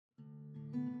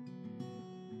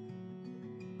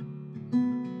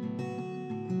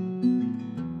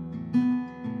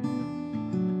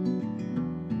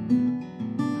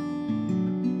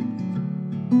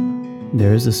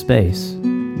There is a space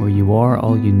where you are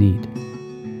all you need,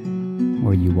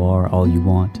 where you are all you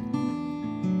want.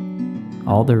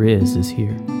 All there is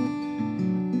here.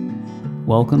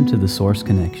 Welcome to the Source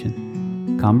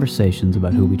Connection, conversations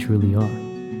about who we truly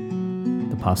are,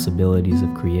 the possibilities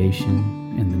of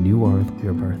creation and the new earth we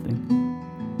are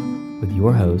birthing, with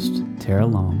your hosts, Tara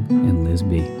Long and Liz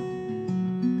B.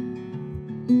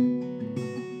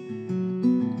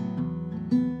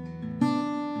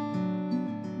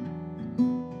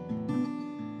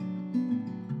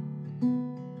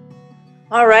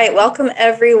 All right, welcome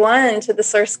everyone to the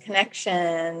Source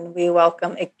Connection. We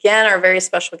welcome again our very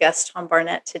special guest, Tom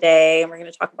Barnett, today, and we're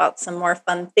going to talk about some more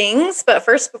fun things. But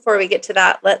first, before we get to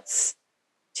that, let's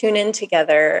tune in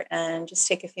together and just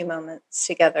take a few moments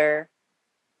together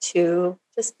to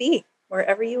just be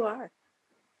wherever you are,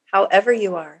 however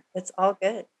you are. It's all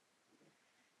good.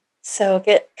 So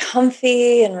get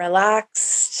comfy and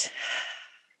relaxed,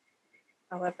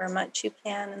 however much you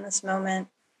can in this moment.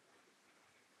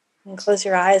 And close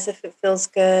your eyes if it feels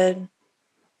good.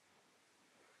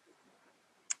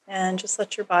 And just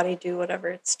let your body do whatever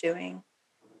it's doing.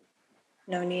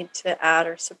 No need to add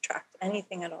or subtract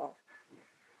anything at all.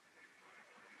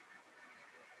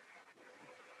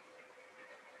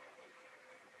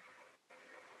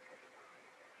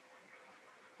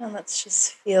 And let's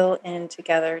just feel in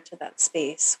together to that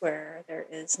space where there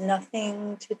is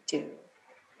nothing to do.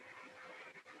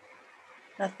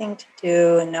 Nothing to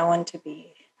do and no one to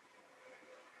be.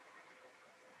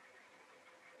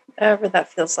 Whatever that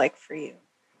feels like for you.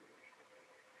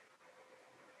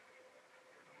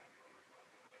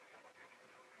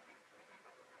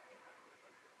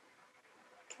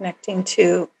 Connecting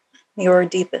to your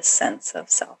deepest sense of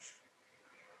self.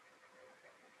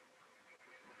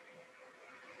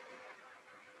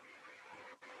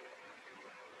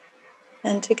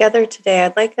 And together today,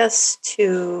 I'd like us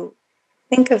to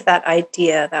think of that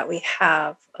idea that we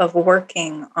have of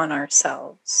working on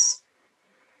ourselves,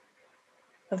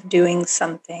 of doing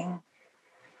something.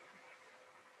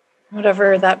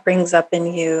 Whatever that brings up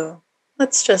in you,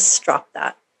 let's just drop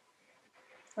that.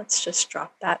 Let's just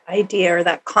drop that idea or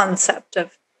that concept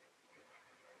of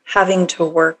having to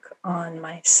work on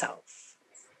myself.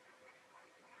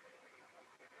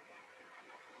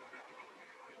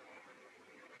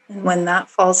 And when that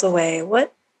falls away,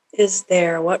 what is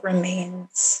there? What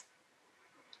remains?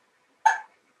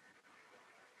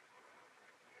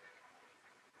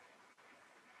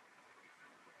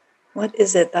 What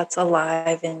is it that's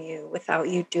alive in you without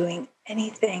you doing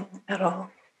anything at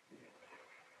all?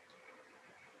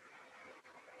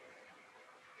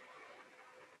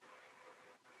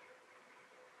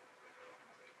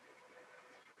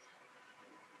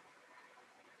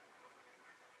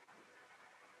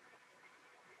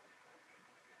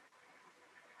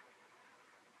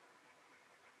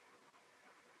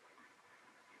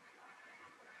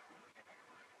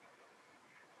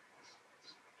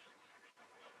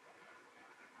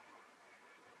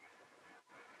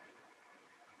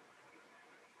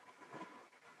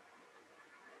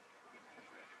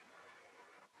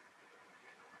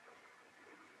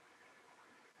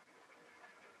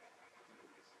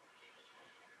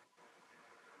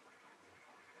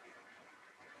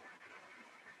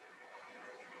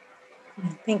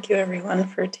 Thank you, everyone,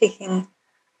 for taking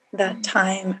that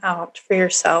time out for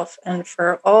yourself and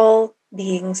for all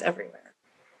beings everywhere.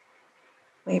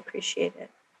 We appreciate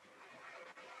it.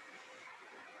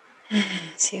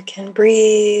 So you can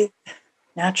breathe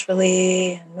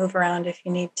naturally and move around if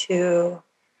you need to,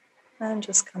 and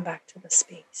just come back to the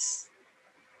space.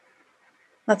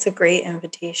 That's a great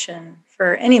invitation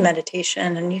for any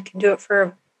meditation, and you can do it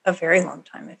for a very long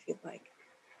time if you'd like.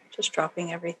 Just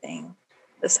dropping everything,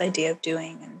 this idea of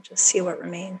doing, and just see what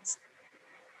remains.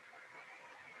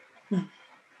 And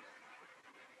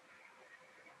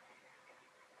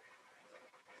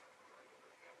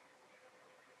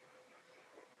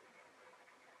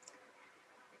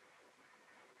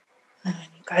when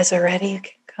you guys are ready, you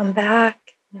can come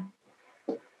back and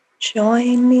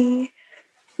join me.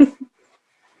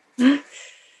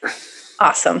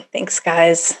 Awesome. Thanks,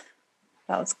 guys.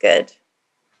 That was good.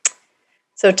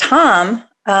 So Tom,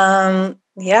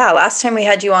 last time we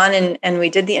had you on and we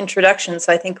did the introduction,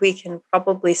 so I think we can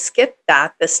probably skip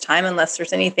that this time unless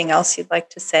there's anything else you'd like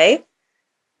to say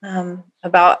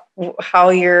about how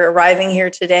you're arriving here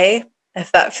today,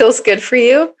 if that feels good for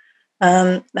you.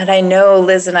 And I know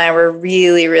Liz and I were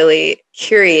really, really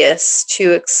curious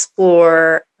to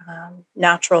explore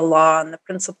natural law and the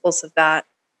principles of that.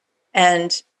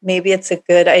 And maybe it's a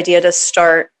good idea to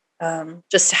start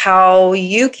just how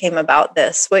you came about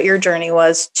this, what your journey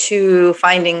was to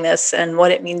finding this and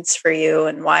what it means for you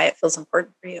and why it feels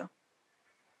important for you.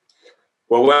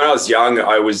 Well, when I was young,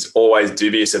 I was always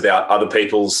dubious about other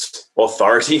people's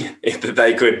authority, that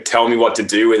they could tell me what to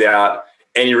do without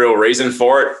any real reason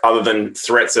for it other than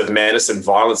threats of madness and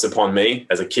violence upon me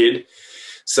as a kid.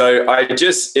 So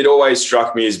it always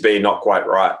struck me as being not quite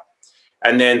right.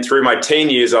 And then through my teen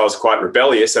years, I was quite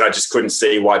rebellious and I just couldn't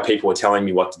see why people were telling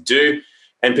me what to do.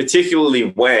 And particularly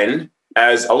when,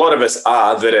 as a lot of us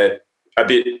are, that are a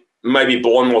bit maybe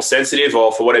born more sensitive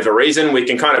or for whatever reason, we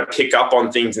can kind of pick up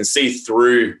on things and see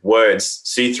through words,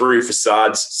 see through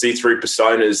facades, see through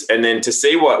personas, and then to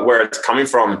see where it's coming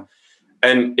from.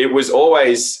 And it was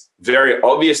always very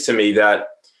obvious to me that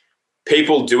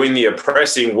people doing the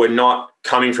oppressing were not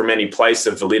coming from any place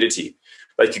of validity.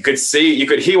 Like you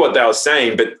could hear what they were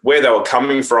saying, but where they were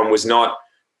coming from was not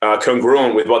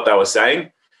congruent with what they were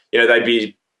saying. They'd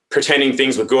be pretending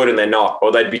things were good and they're not,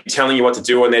 or they'd be telling you what to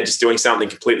do and they're just doing something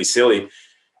completely silly.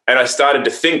 And I started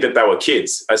to think that they were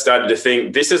kids. I started to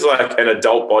think, this is like an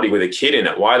adult body with a kid in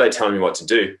it. Why are they telling me what to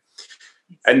do?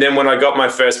 And then when I got my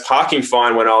first parking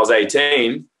fine when I was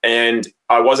 18 and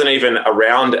I wasn't even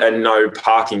around a no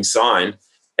parking sign,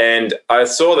 and I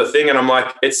saw the thing and I'm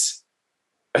like, I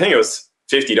think it was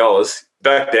 $50.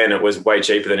 Back then it was way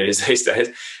cheaper than it is these days.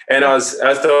 And I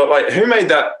thought, like, who made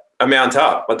that amount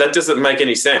up? Like, that doesn't make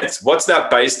any sense. What's that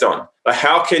based on? Like,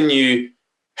 how can you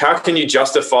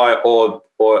justify or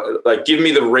like give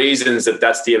me the reasons that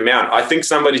that's the amount? I think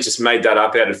somebody just made that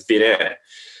up out of thin air.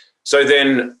 So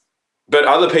then, but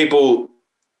other people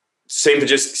seem to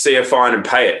just see a fine and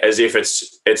pay it as if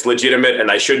it's legitimate and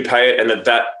they should pay it and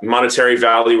that monetary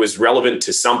value is relevant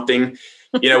to something,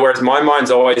 whereas my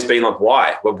mind's always been like,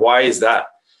 why? Well, why is that?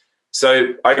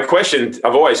 So I've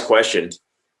always questioned.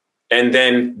 And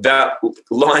then that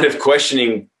line of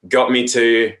questioning got me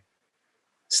to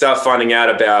start finding out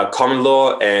about common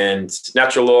law and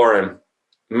natural law. And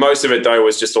most of it, though,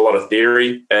 was just a lot of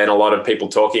theory and a lot of people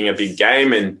talking a big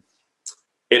game and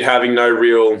it having no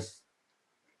real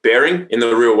bearing in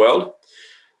the real world.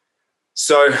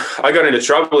 So I got into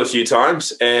trouble a few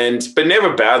times, but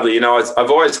never badly.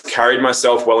 I've always carried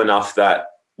myself well enough that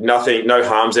no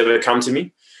harm's ever come to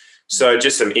me. So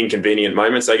just some inconvenient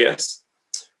moments, I guess.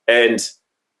 And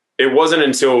it wasn't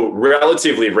until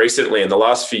relatively recently in the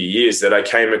last few years that I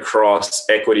came across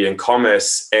equity and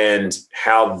commerce and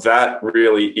how that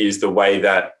really is the way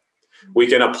that we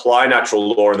can apply natural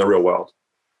law in the real world.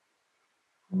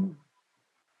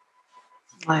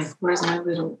 Like, where's my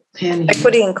little pen?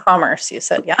 Equity and commerce, you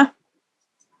said, yeah?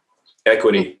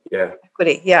 Equity, yeah.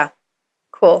 Equity, yeah.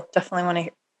 Cool. Definitely want to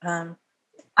hear.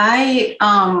 I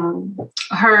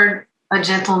heard a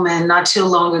gentleman not too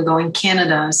long ago in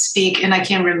Canada speak, and I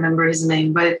can't remember his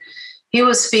name, but he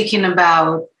was speaking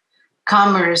about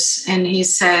commerce, and he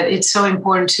said it's so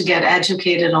important to get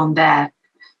educated on that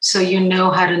so you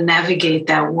know how to navigate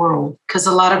that world. Because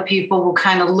a lot of people will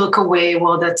kind of look away,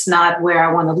 well, that's not where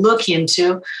I want to look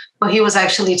into. But he was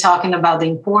actually talking about the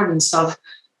importance of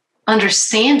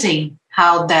understanding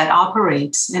how that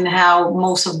operates and how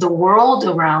most of the world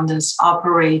around us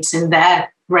operates in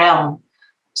that realm.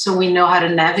 So we know how to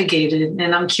navigate it.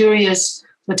 And I'm curious,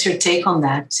 what's your take on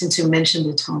that, since you mentioned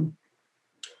it, Tom?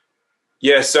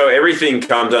 Yeah, so everything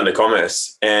comes under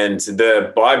commerce. And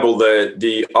the Bible,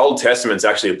 the Old Testament's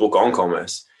actually a book on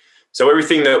commerce. So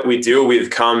everything that we deal with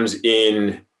comes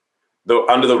in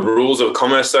under the rules of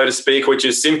commerce, so to speak, which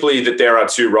is simply that there are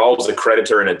two roles, a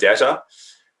creditor and a debtor.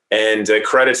 And a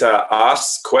creditor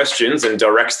asks questions and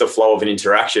directs the flow of an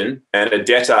interaction, and a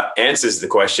debtor answers the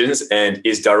questions and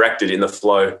is directed in the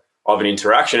flow of an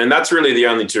interaction. And that's really the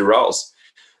only two roles.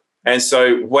 And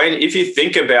so if you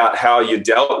think about how you're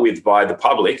dealt with by the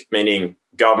public, meaning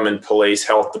government, police,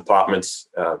 health departments,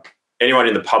 anyone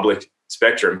in the public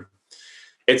spectrum,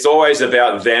 it's always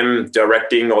about them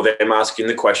directing or them asking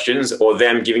the questions or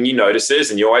them giving you notices,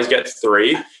 and you always get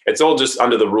 3. It's all just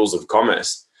under the rules of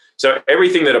commerce. So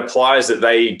everything that applies that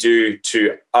they do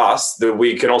to us, that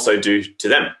we can also do to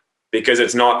them, because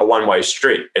it's not a one-way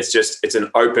street. It's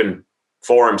an open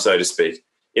forum, so to speak,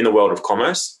 in the world of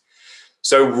commerce.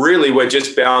 So really, we're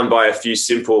just bound by a few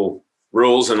simple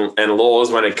rules and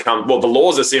laws when it comes. Well, the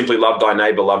laws are simply love thy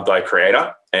neighbor, love thy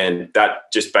creator. And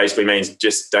that just basically means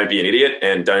just don't be an idiot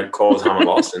and don't cause harm and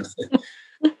loss, and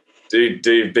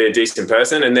do be a decent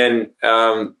person. And then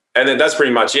that's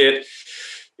pretty much it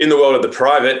in the world of the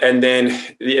private. And then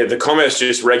the commerce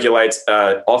just regulates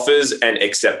offers and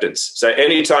acceptance. So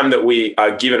anytime that we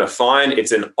are given a fine,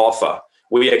 it's an offer.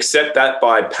 We accept that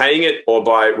by paying it or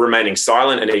by remaining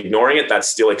silent and ignoring it. That's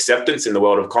still acceptance in the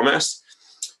world of commerce.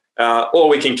 or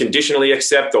we can conditionally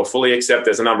accept or fully accept.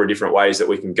 There's a number of different ways that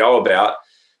we can go about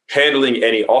handling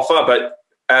any offer. But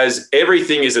as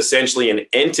everything is essentially an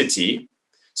entity,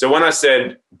 so when I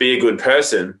said be a good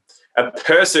person, a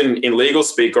person in legal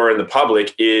speak or in the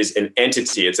public is an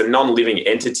entity. It's a non-living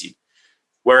entity,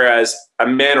 whereas a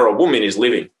man or a woman is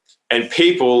living. And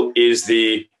people is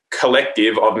the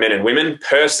collective of men and women.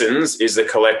 Persons is the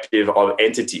collective of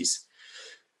entities.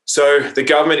 So the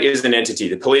government is an entity.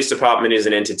 The police department is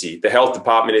an entity. The health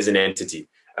department is an entity.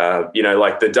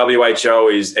 Like the WHO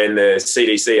and the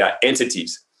CDC are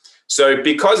entities. So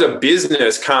because a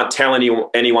business can't tell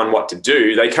anyone what to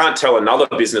do, they can't tell another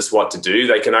business what to do.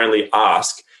 They can only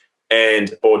ask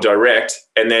or direct.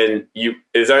 And then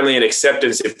there's only an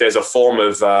acceptance if there's a form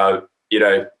of,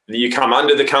 you come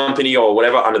under the company or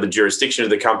whatever, under the jurisdiction of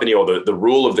the company or the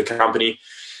rule of the company.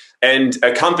 And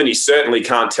a company certainly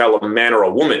can't tell a man or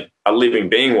a woman, a living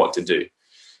being, what to do.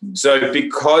 So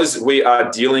because we are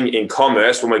dealing in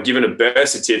commerce, when we're given a birth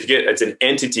certificate, it's an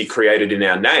entity created in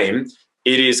our name.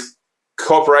 It is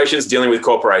corporations dealing with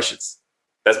corporations.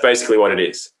 That's basically what it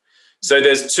is. So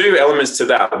there's two elements to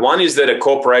that. One is that a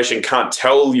corporation can't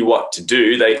tell you what to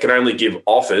do. They can only give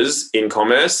offers in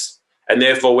commerce. And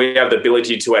therefore, we have the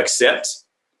ability to accept,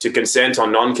 to consent or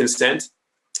non-consent.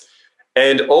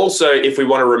 And also, if we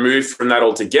want to remove from that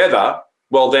altogether,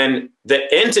 well, then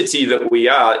the entity that we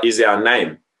are is our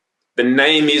name. The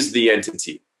name is the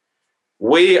entity.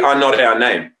 We are not our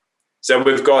name. So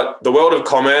we've got the world of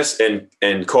commerce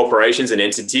and corporations and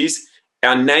entities.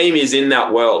 Our name is in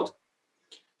that world.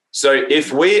 So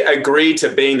if we agree to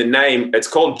being the name, it's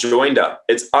called joinder.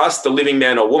 It's us, the living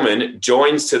man or woman,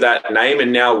 joins to that name,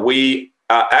 and now we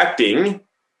are acting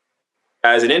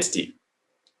as an entity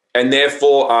and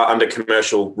therefore are under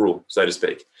commercial rule, so to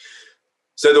speak.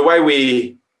 So the way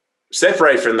we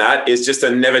separate from that is just to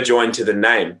never join to the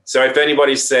name. So if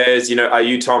anybody says, are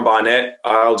you Tom Barnett?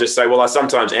 I'll just say, well, I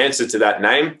sometimes answer to that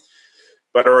name,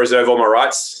 but I reserve all my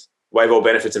rights, waive all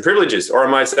benefits and privileges. Or I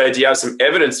might say, do you have some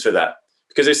evidence for that?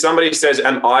 Because if somebody says,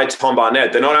 am I Tom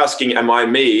Barnett? They're not asking, am I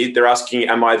me? They're asking,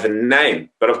 am I the name?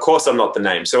 But of course I'm not the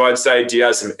name. So I'd say, do you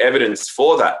have some evidence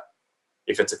for that?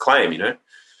 If it's a claim,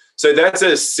 So that's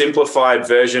a simplified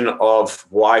version of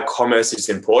why commerce is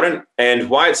important and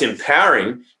why it's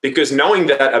empowering, because knowing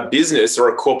that a business or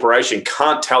a corporation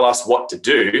can't tell us what to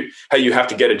do, hey, you have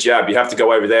to get a jab, you have to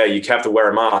go over there, you have to wear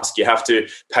a mask, you have to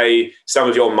pay some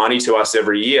of your money to us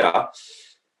every year,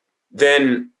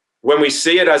 then when we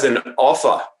see it as an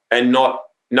offer and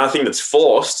nothing that's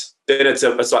forced, then it's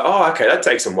like, oh, okay, that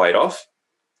takes some weight off.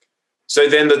 So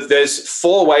then there's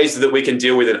 4 ways that we can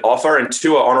deal with an offer, and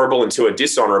 2 are honorable and 2 are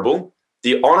dishonorable.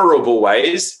 The honorable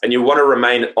ways, and you want to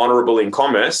remain honorable in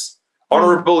commerce,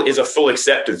 honorable is a full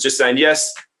acceptance, just saying,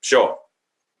 yes, sure.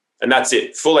 And that's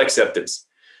it, full acceptance.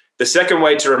 The second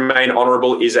way to remain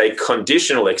honorable is a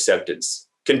conditional acceptance.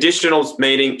 Conditional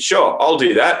meaning, sure, I'll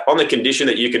do that on the condition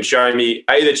that you can show me,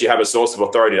 A, that you have a source of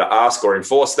authority to ask or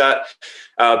enforce that,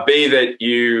 B, that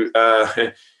you...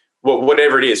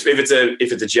 whatever it is, if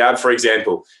it's a jab, for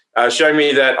example, show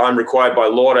me that I'm required by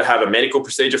law to have a medical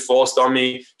procedure forced on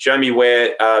me. Show me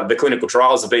where the clinical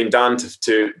trials have been done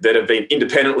that have been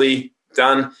independently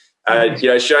done.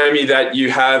 Show me that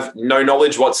you have no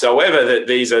knowledge whatsoever that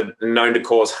these are known to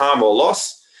cause harm or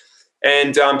loss.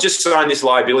 And just sign this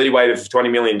liability waiver for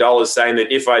 $20 million saying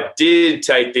that if I did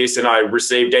take this and I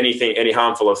received any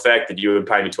harmful effect, that you would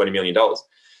pay me $20 million.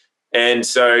 And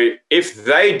so if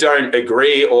they don't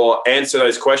agree or answer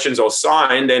those questions or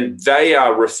sign, then they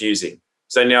are refusing.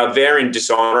 So now they're in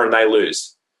dishonor and they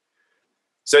lose.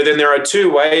 So then there are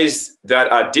 2 ways that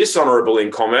are dishonorable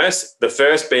in commerce. The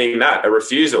first being that, a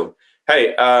refusal.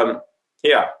 Hey,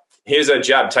 here's a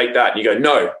jab, take that. And you go,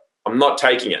 no, I'm not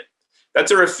taking it. That's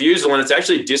a refusal, and it's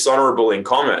actually dishonorable in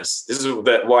commerce. This is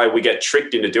why we get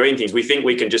tricked into doing things. We think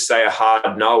we can just say a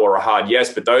hard no or a hard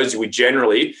yes, but those we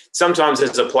generally, sometimes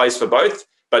there's a place for both,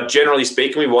 but generally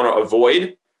speaking, we want to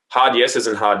avoid hard yeses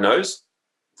and hard nos.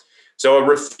 So a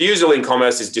refusal in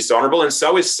commerce is dishonorable, and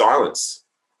so is silence.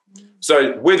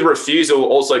 So with refusal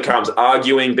also comes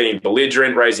arguing, being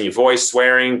belligerent, raising your voice,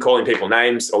 swearing, calling people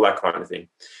names, all that kind of thing.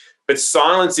 But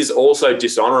silence is also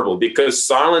dishonorable because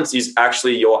silence is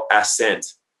actually your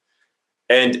assent.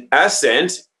 And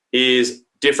assent is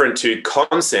different to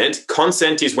consent.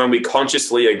 Consent is when we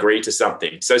consciously agree to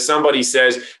something. So somebody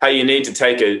says, hey, you need to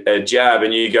take a jab,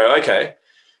 and you go, okay,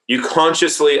 you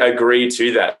consciously agree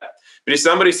to that. But if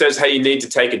somebody says, hey, you need to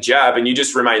take a jab, and you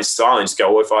just remain silent, just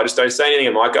go, well, if I just don't say anything,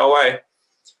 it might go away.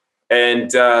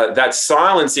 And that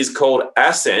silence is called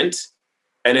assent,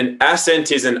 and an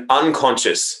assent is an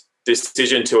unconscious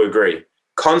decision to agree.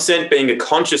 consent being a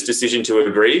conscious decision to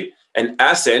agree, and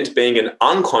assent being an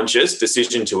unconscious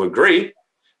decision to agree.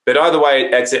 But either way,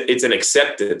 it's an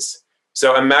acceptance.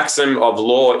 So a maxim of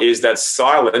law is that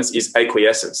silence is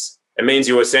acquiescence. It means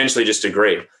you essentially just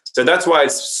agree. So that's why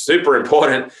it's super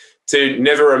important to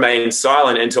never remain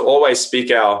silent and to always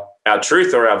speak our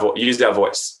truth or use our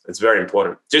voice. It's very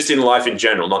important, just in life in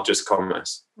general, not just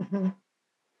commerce.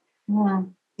 Mm-hmm.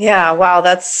 Yeah. Wow.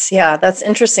 That's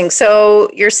interesting. So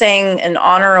you're saying an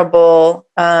honorable,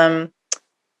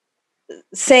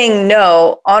 saying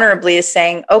no honorably is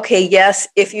saying, okay, yes,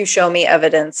 if you show me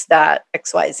evidence that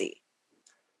X, Y, Z.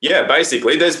 Yeah,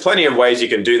 basically, there's plenty of ways you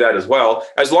can do that as well.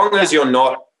 As long as you're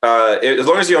not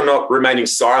remaining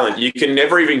silent, you can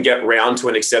never even get round to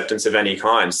an acceptance of any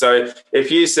kind. So if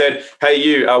you said, "Hey,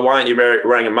 you, why aren't you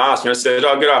wearing a mask?" And I said,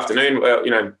 "Oh, good afternoon.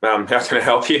 How can I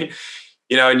help you?"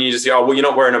 And you just go, "Oh, well, you're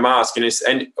not wearing a mask,"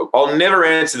 and I'll never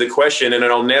answer the question, and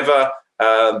I'll never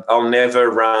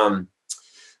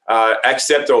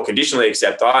accept or conditionally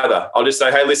accept either. I'll just say,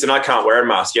 "Hey, listen, I can't wear a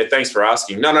mask." "Yeah, thanks for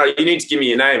asking." No, you need to give me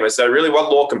your name. I say, "Really,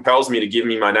 what law compels me to give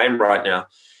me my name right now?"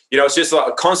 It's just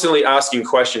like constantly asking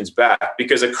questions back,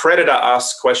 because a creditor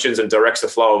asks questions and directs the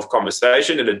flow of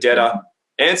conversation, and a debtor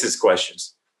answers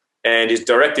questions and is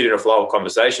directed in a flow of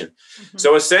conversation. Mm-hmm.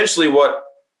 So essentially what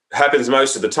happens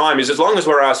most of the time is, as long as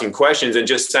we're asking questions and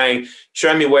just saying,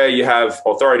 "Show me where you have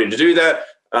authority to do that.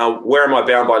 Where am I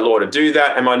bound by law to do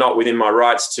that? Am I not within my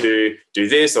rights to do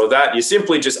this or that?" You're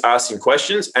simply just asking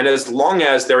questions. And as long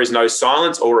as there is no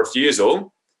silence or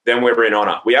refusal, then we're in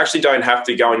honor. We actually don't have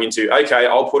to go into, "Okay,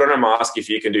 I'll put on a mask if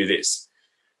you can do this."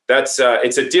 That's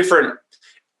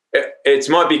it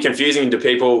might be confusing to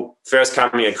people first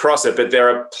coming across it, but there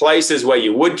are places where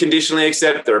you would conditionally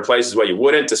accept. There are places where you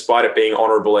wouldn't, despite it being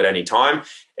honorable at any time.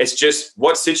 It's just,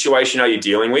 what situation are you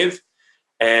dealing with,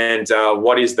 and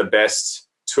what is the best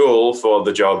tool for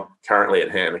the job currently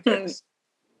at hand?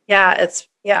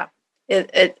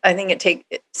 I think it takes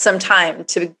some time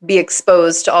to be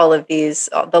exposed to all of these,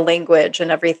 the language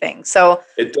and everything. So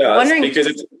it does, because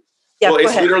it's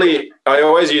literally, I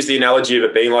always use the analogy of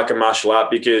it being like a martial art,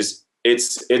 because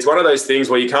it's one of those things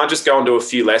where you can't just go and do a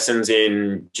few lessons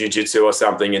in jiu-jitsu or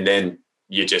something and then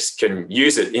you just can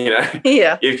use it,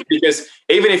 Yeah. Because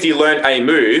even if you learn a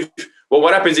move, well,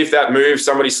 what happens if that move,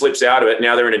 somebody slips out of it,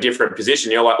 now they're in a different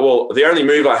position? You're like, well, the only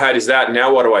move I had is that,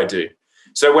 now what do I do?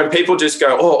 So when people just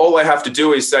go, "Oh, all I have to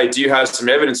do is say, do you have some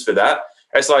evidence for that?"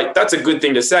 It's like, that's a good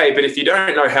thing to say, but if you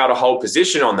don't know how to hold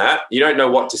position on that, you don't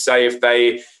know what to say if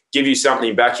they give you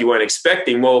something back you weren't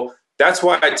expecting. Well, that's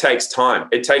why it takes time.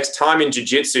 It takes time in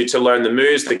jiu-jitsu to learn the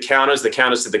moves, the counters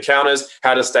to the counters,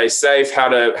 how to stay safe, how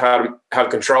to have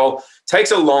control. It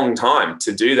takes a long time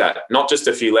to do that, not just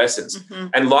a few lessons. Mm-hmm.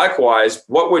 And likewise,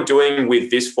 what we're doing with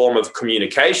this form of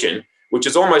communication, which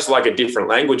is almost like a different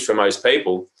language for most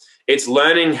people, it's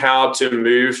learning how to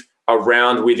move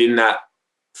around within that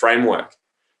framework.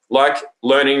 Like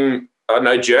learning,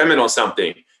 German or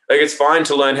something. Like, it's fine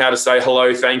to learn how to say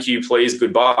hello, thank you, please,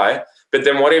 goodbye. But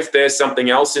then what if there's something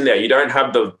else in there? You don't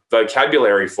have the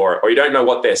vocabulary for it, or you don't know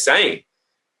what they're saying.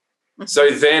 Mm-hmm.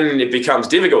 So then it becomes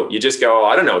difficult. You just go, "Oh,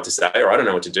 I don't know what to say," or "I don't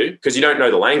know what to do," because you don't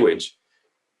know the language.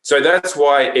 So that's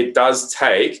why it does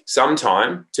take some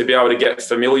time to be able to get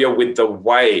familiar with the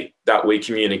way that we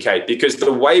communicate, because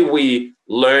the way we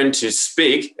learn to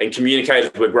speak and communicate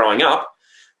as we're growing up,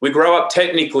 we grow up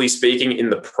technically speaking in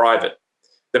the private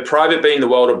being the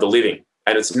world of the living.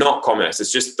 And it's not commerce.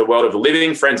 It's just the world of the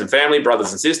living, friends and family,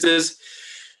 brothers and sisters.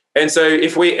 And so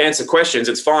if we answer questions,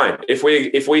 it's fine. If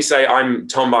we say, "I'm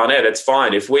Tom Barnett," it's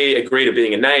fine. If we agree to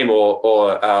being a name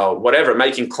or whatever,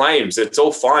 making claims, it's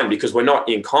all fine, because we're not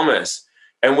in commerce.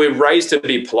 And we're raised to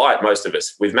be polite, most of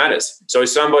us, with manners. So if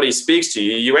somebody speaks to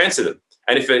you, you answer them.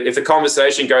 And if the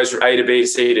conversation goes from A to B to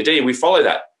C to D, we follow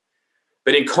that.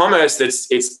 But in commerce,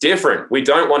 it's different. We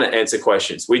don't want to answer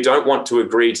questions. We don't want to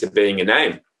agree to being a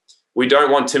name. We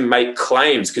don't want to make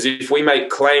claims, because if we make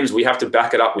claims, we have to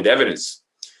back it up with evidence.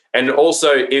 And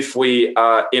also, if we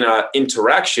are in an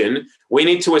interaction, we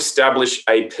need to establish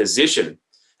a position.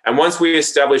 And once we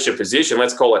establish a position,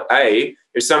 let's call it A,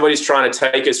 if somebody's trying to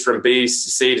take us from B to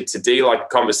C to D like a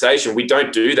conversation, we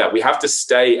don't do that. We have to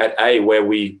stay at A where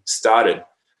we started.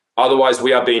 Otherwise,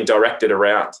 we are being directed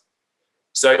around.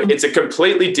 So it's a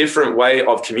completely different way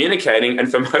of communicating.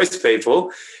 And for most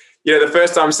people, the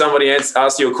first time somebody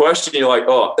asks you a question, you're like,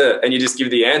 "Oh," and you just give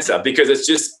the answer, because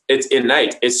it's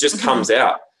innate. It just comes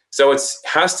out. So it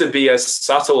has to be a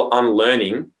subtle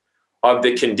unlearning of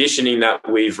the conditioning that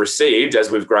we've received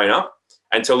as we've grown up.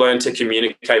 and to learn to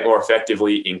communicate more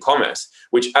effectively in commerce,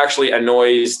 which actually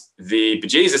annoys the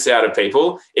bejesus out of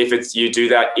people if it's you do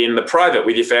that in the private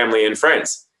with your family and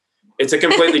friends. It's a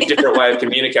completely different way of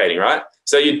communicating, right?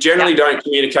 So you generally don't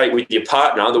communicate with your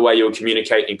partner the way you would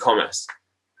communicate in commerce.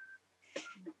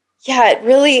 Yeah, it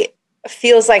really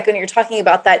feels like when you're talking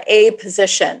about that A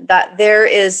position, that there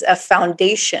is a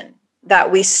foundation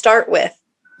that we start with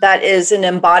that is an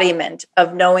embodiment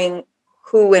of knowing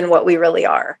who and what we really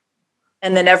are.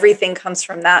 And then everything comes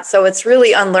from that. So it's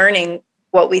really unlearning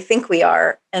what we think we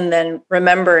are and then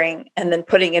remembering and then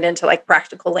putting it into like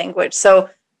practical language. So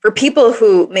for people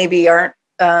who maybe aren't,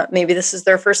 maybe this is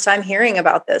their first time hearing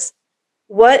about this,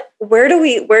 where do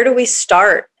we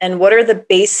start? And what are the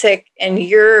basic, in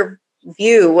your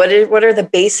view, what are the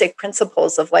basic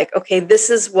principles of like, okay, this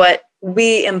is what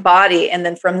we embody. And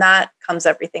then from that comes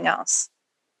everything else.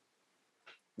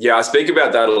 Yeah, I speak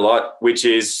about that a lot, which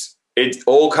is it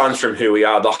all comes from who we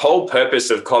are. The whole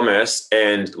purpose of commerce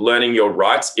and learning your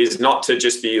rights is not to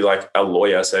just be like a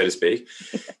lawyer, so to speak.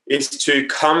 It's to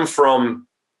come from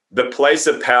the place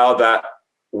of power that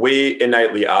we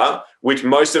innately are, which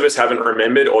most of us haven't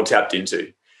remembered or tapped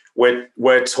into. We're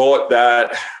taught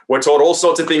all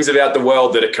sorts of things about the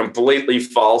world that are completely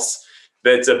false.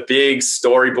 That's a big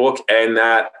storybook, and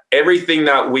that everything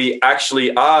that we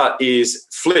actually are is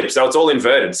flipped. So it's all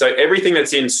inverted. So everything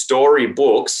that's in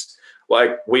storybooks,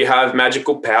 like we have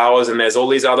magical powers and there's all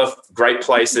these other great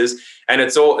places, and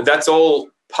that's all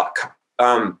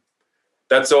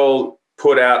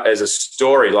put out as a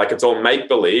story, like it's all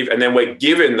make-believe, and then we're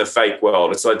given the fake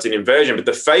world. So it's an inversion, but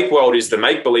the fake world is the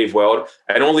make-believe world,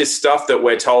 and all this stuff that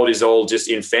we're told is all just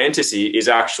in fantasy is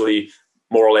actually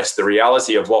more or less the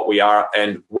reality of what we are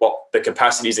and what the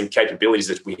capacities and capabilities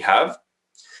that we have.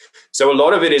 So a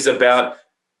lot of it is about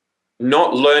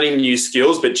not learning new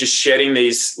skills, but just shedding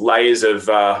these layers of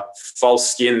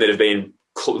false skin that we've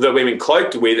been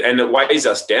cloaked with, and it weighs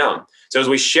us down. So as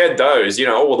we shed those,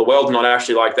 the world's not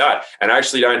actually like that, and I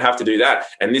actually don't have to do that.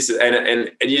 And this is, and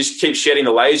you just keep shedding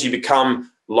the layers, you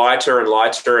become lighter and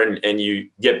lighter, and you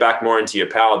get back more into your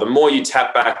power. The more you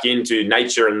tap back into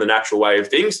nature and the natural way of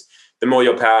things, the more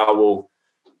your power will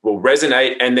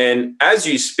resonate. And then as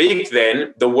you speak,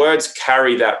 then the words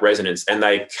carry that resonance, and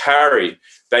they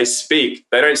speak.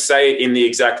 They don't say it in the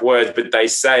exact words, but they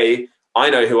say, I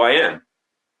know who I am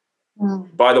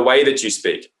by the way that you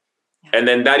speak. And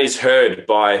then that is heard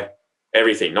by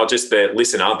everything, not just the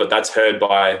listener, but that's heard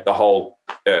by the whole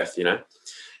earth,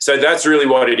 So that's really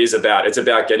what it is about. It's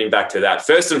about getting back to that.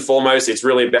 First and foremost, it's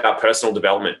really about personal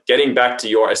development, getting back to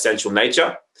your essential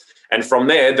nature. And from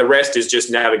there, the rest is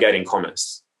just navigating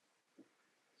commerce.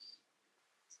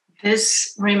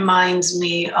 This reminds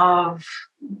me of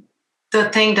the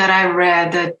thing that I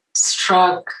read that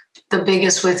struck the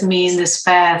biggest with me in this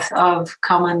path of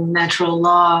common natural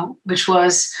law, which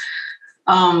was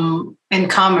in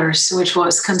commerce, which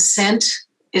was consent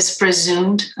is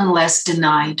presumed unless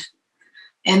denied.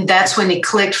 And that's when it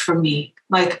clicked for me.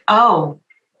 Like, oh,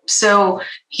 so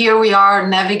here we are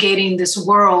navigating this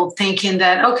world thinking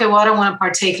that, okay, well, I don't want to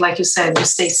partake, like you said, you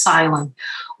stay silent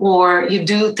or you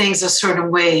do things a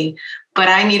certain way. But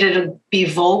I needed to be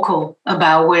vocal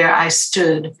about where I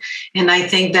stood. And I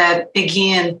think that,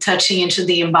 again, touching into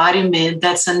the embodiment,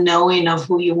 that's a knowing of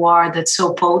who you are that's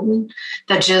so potent,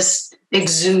 that just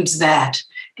exudes that.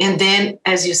 And then,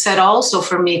 as you said, also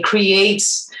for me,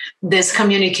 creates this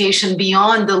communication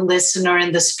beyond the listener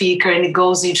and the speaker, and it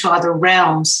goes into other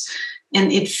realms.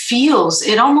 And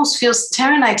it almost feels,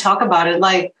 Tara and I talk about it,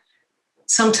 like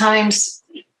sometimes,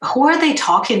 who are they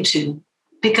talking to?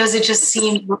 Because it just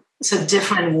seems it's a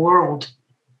different world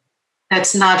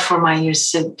that's not for my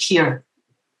ears to hear,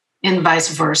 and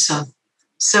vice versa.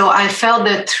 So I felt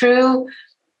that through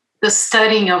the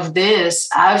studying of this,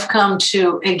 I've come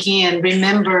to, again,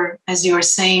 remember, as you were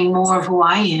saying, more of who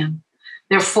I am.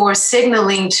 Therefore,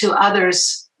 signaling to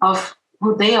others of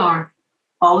who they are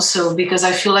also, because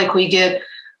I feel like we get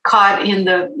caught in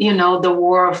the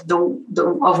war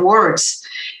of words.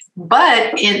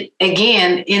 But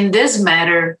in this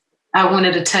matter, I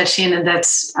wanted to touch in, and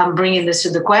I'm bringing this to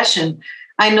the question.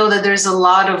 I know that there's a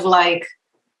lot of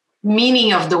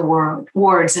meaning of the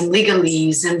words and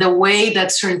legalese and the way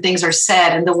that certain things are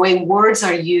said and the way words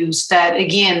are used that,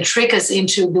 again, trick us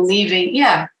into believing,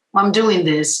 yeah, I'm doing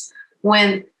this,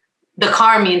 when the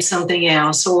car means something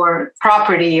else, or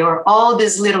property, or all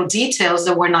these little details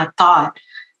that we're not taught.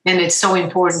 And it's so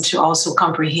important to also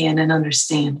comprehend and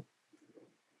understand.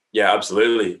 Yeah,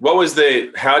 absolutely.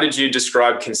 How did you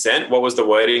describe consent? What was the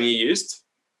wording you used?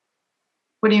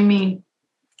 What do you mean?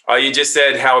 Oh, you just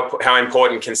said how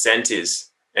important consent is.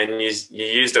 And you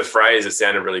used a phrase that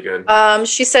sounded really good.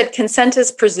 She said consent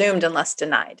is presumed unless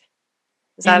denied.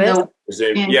 Is that it?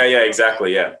 Presumed. Yeah,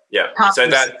 exactly. Yeah. So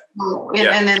that,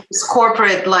 and then this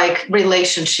corporate like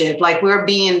relationship, like we're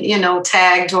being,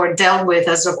 tagged or dealt with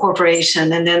as a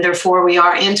corporation. And then therefore we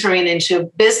are entering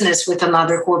into business with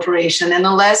another corporation. And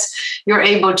unless you're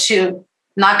able to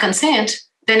not consent,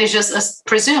 then it's just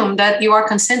presumed that you are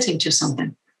consenting to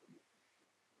something.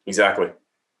 Exactly.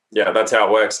 Yeah, that's how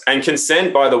it works. And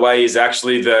consent, by the way, is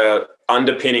actually the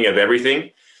underpinning of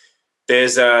everything.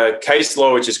 There's a case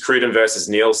law, which is Cruden versus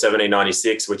Neal,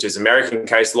 1796, which is American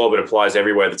case law, but applies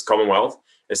everywhere that's Commonwealth.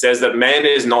 It says that man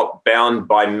is not bound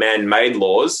by man-made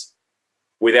laws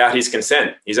without his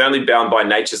consent. He's only bound by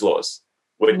nature's laws,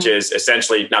 which is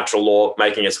essentially natural law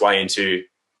making its way into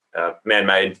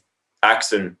man-made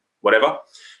acts and whatever.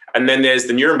 And then there's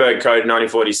the Nuremberg Code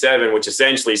 1947, which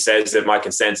essentially says that my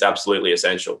consent's absolutely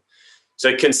essential.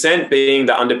 So consent being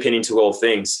the underpinning to all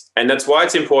things. And that's why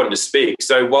it's important to speak.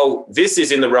 So while this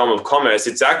is in the realm of commerce,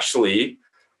 it's actually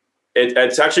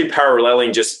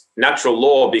paralleling just natural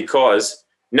law, because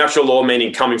natural law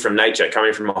meaning coming from nature,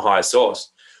 coming from a higher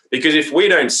source. Because if we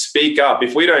don't speak up,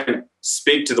 if we don't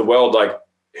speak to the world like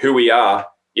who we are,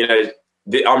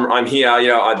 I'm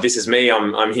here, this is me,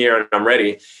 I'm here and I'm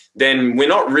ready, then we're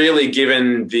not really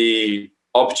given the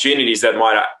opportunities that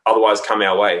might otherwise come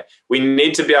our way. We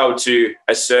need to be able to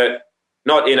assert,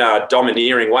 not in a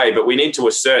domineering way, but we need to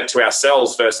assert to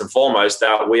ourselves first and foremost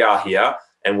that we are here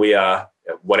and we are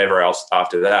whatever else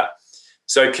after that.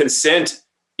 So consent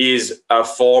is a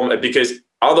form, because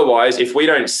otherwise, if we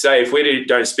don't speak,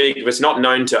 if it's not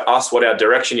known to us what our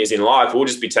direction is in life, we'll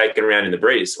just be taken around in the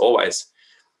breeze always.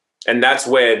 And that's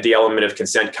where the element of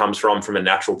consent comes from a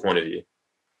natural point of view.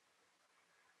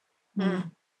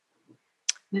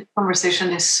 The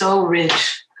conversation is so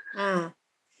rich.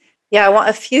 Yeah, I want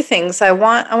a few things. I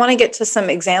want to get to some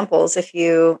examples if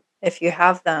you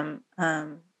have them,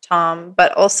 Tom.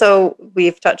 But also,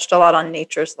 we've touched a lot on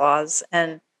nature's laws,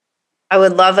 and I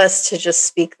would love us to just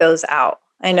speak those out.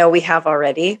 I know we have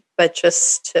already, but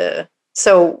just to.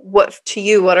 So, what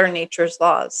are nature's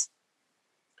laws?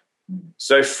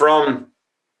 So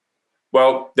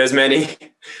there's many,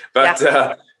 but.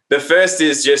 Yeah. The first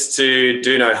is just to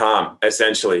do no harm,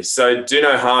 essentially. So do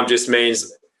no harm just means,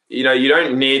 you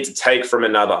don't need to take from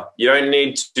another. You don't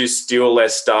need to steal their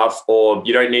stuff, or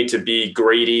you don't need to be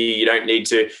greedy. You don't need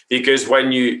to, because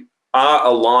when you are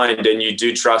aligned and you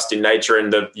do trust in nature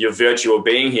and your virtue of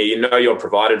being here, you're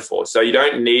provided for. So you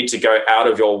don't need to go out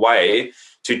of your way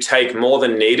to take more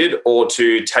than needed or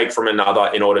to take from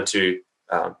another in order to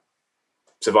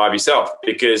survive yourself.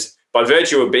 Because by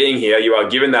virtue of being here, you are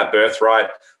given that birthright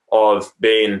of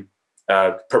being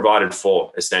provided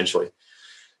for, essentially.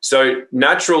 So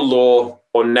natural law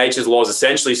or nature's laws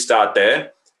essentially start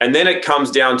there. And then it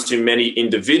comes down to many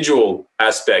individual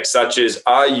aspects, such as,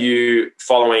 are you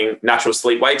following natural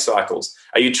sleep-wake cycles?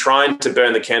 Are you trying to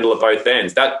burn the candle at both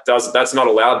ends? That's not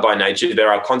allowed by nature.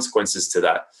 There are consequences to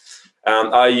that.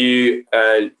 Are you,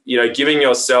 giving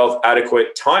yourself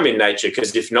adequate time in nature?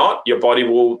 Because if not, your body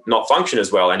will not function as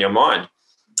well, and your mind.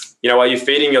 Are you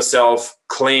feeding yourself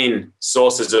clean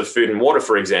sources of food and water,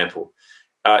 for example?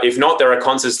 If not, there are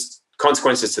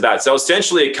consequences to that. So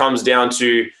essentially it comes down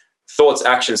to thoughts,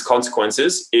 actions,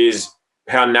 consequences is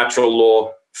how natural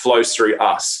law flows through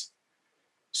us.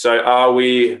 So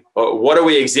what are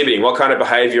we exhibiting? What kind of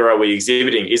behavior are we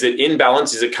exhibiting? Is it in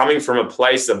balance? Is it coming from a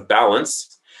place of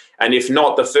balance? And if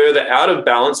not, the further out of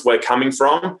balance we're coming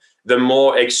from, the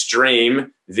more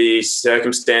extreme the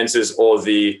circumstances or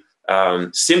the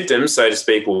symptoms, so to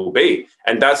speak, will be.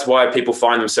 And that's why people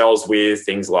find themselves with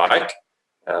things like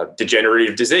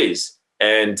degenerative disease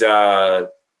and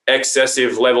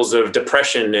excessive levels of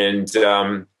depression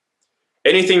and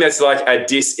anything that's like a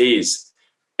dis-ease.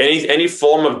 Any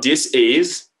form of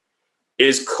dis-ease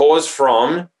is caused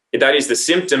from, that is the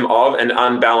symptom of an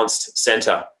unbalanced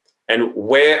center. And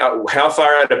how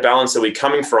far out of balance are we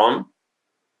coming from?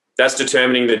 That's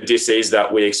determining the disease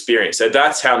that we experience. So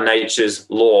that's how nature's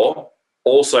law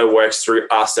also works through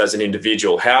us as an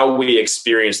individual, how we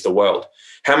experience the world.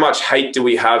 How much hate do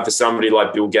we have for somebody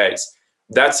like Bill Gates?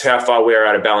 That's how far we're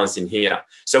out of balance in here.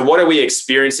 So what are we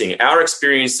experiencing? Our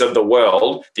experience of the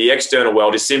world, the external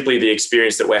world, is simply the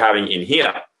experience that we're having in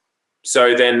here.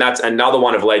 So then that's another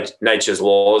one of nature's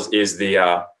laws, is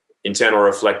the internal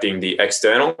reflecting the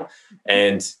external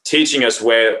and teaching us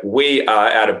where we are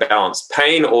out of balance.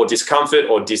 Pain or discomfort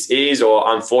or dis-ease or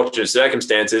unfortunate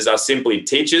circumstances are simply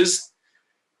teachers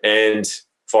and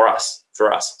for us.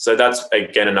 So that's,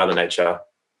 again,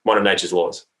 one of nature's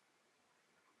laws.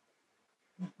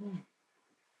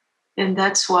 And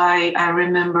that's why I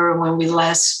remember when we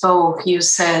last spoke, you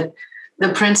said the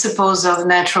principles of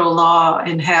natural law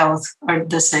and health are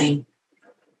the same.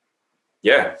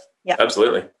 Yeah,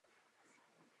 absolutely.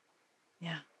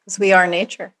 Yeah, because we are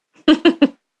nature.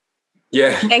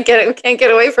 Yeah. We can't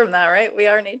get away from that, right? We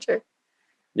are nature.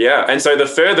 Yeah. And so the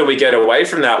further we get away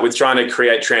from that with trying to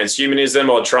create transhumanism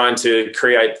or trying to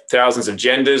create thousands of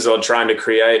genders or trying to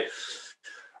create,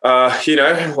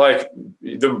 like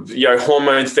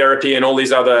hormone therapy and all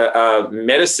these other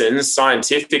medicines,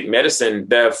 scientific medicine,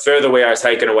 the further we are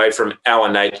taken away from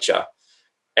our nature.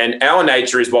 And our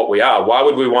nature is what we are. Why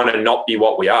would we want to not be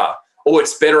what we are? Oh,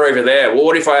 it's better over there. Well,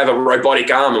 what if I have a robotic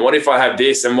arm? And what if I have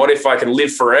this? And what if I can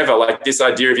live forever? Like this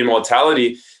idea of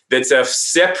immortality, that's a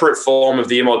separate form of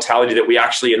the immortality that we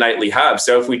actually innately have.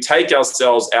 So if we take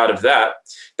ourselves out of that,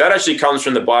 that actually comes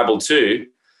from the Bible too,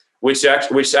 which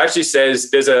actually says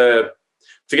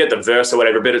forget the verse or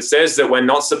whatever, but it says that we're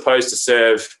not supposed to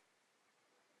serve,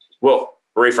 well,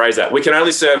 rephrase that. We can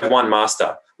only serve one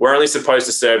master. We're only supposed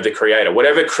to serve the creator.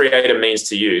 Whatever creator means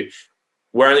to you,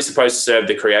 we're only supposed to serve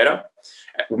the creator.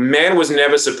 Man was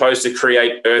never supposed to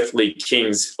create earthly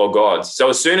kings or gods. So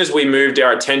as soon as we moved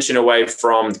our attention away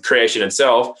from creation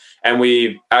itself and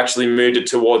we actually moved it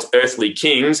towards earthly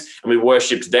kings and we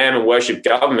worshipped them and worshipped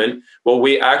government, well,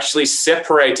 we actually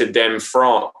separated them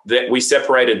from that. We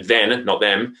separated not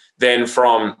them,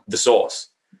 from the source.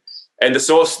 And the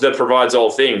source that provides all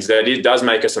things, that it does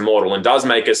make us immortal and does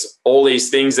make us all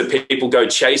these things that people go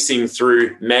chasing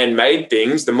through man-made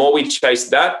things. The more we chase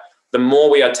that, the more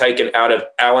we are taken out of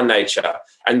our nature,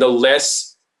 and the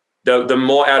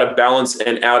more out of balance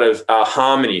and out of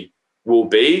harmony we'll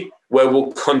be, where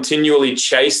we'll continually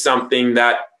chase something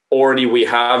that already we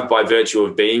have by virtue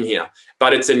of being here.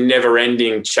 But it's a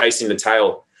never-ending chasing the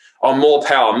tail. Oh, more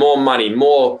power, more money,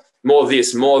 more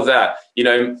this, more that,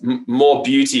 more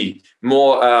beauty,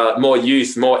 more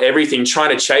youth, more everything,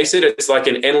 trying to chase it. It's like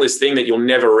an endless thing that you'll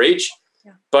never reach.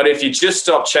 Yeah. But if you just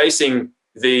stop chasing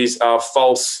these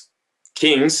false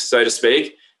kings, so to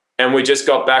speak, and we just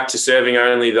got back to serving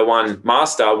only the one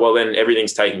master, well, then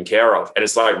everything's taken care of. And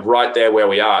it's like right there where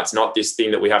we are. It's not this thing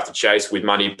that we have to chase with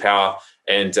money, power,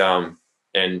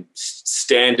 and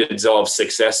standards of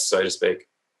success, so to speak.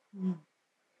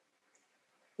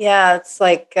 Yeah, it's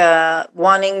like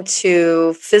wanting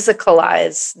to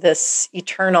physicalize this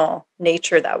eternal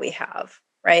nature that we have,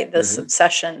 right? This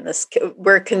obsession,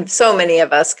 so many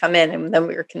of us come in and then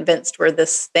we're convinced we're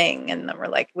this thing. And then we're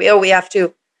like, we have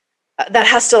to, that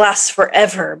has to last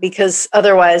forever, because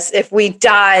otherwise if we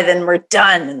die, then we're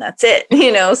done and that's it,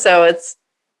 So it's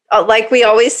like we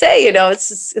always say,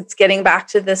 it's getting back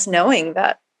to this knowing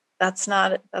that that's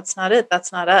not it. That's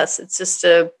not us. It's just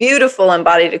a beautiful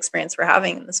embodied experience we're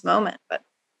having in this moment. But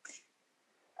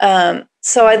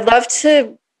so I'd love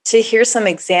to hear some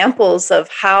examples of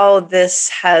how this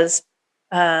has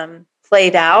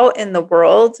played out in the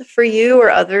world for you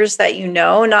or others that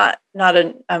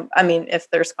if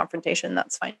there's confrontation,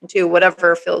 that's fine too.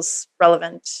 Whatever feels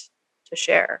relevant to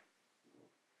share.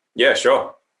 Yeah,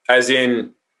 sure. As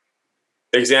in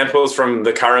examples from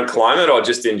the current climate or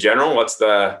just in general? What's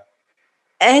the...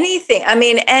 Anything.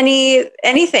 Anything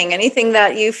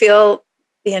that you feel,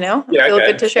 feel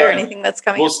good to share. Anything that's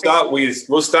coming. We'll start with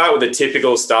the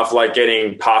typical stuff like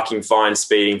getting parking fines,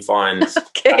 speeding fines.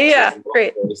 Okay, yeah,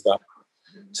 great. Stuff.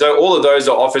 So all of those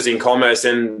are offers in commerce,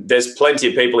 and there's plenty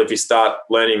of people, if you start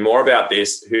learning more about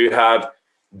this, who have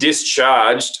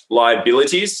discharged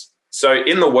liabilities. So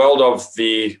in the world of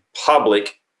the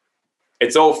public,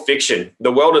 it's all fiction.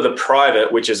 The world of the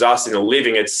private, which is us in the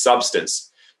living, it's substance.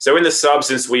 So in the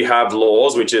substance, we have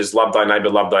laws, which is love thy neighbor,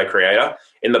 love thy creator.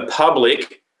 In the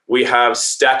public, we have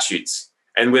statutes.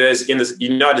 And in the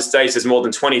United States, there's more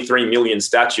than 23 million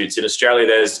statutes. In Australia,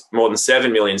 there's more than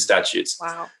 7 million statutes.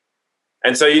 Wow.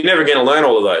 And so you're never going to learn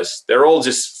all of those. They're all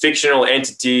just fictional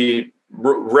entity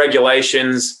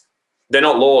regulations. They're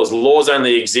not laws. Laws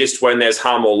only exist when there's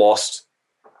harm or loss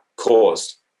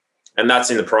caused. And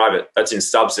that's in the private, that's in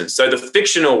substance. So the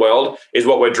fictional world is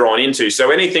what we're drawn into.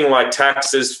 So anything like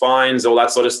taxes, fines, all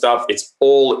that sort of stuff, it's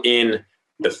all in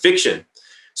the fiction.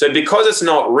 So because it's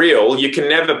not real, you can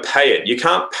never pay it. You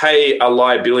can't pay a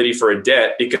liability for a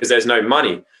debt because there's no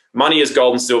money. Money is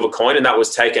gold and silver coin, and that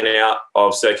was taken out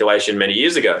of circulation many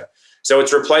years ago. So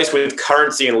it's replaced with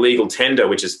currency and legal tender,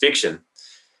 which is fiction.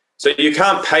 So you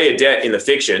can't pay a debt in the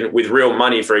fiction with real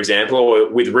money, for example, or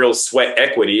with real sweat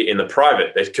equity in the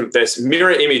private. There's mirror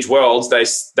image worlds.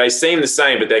 They seem the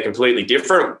same, but they're completely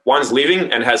different. One's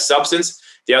living and has substance.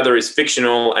 The other is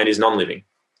fictional and is non-living.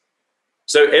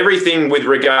 So everything with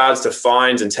regards to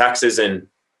fines and taxes and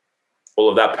all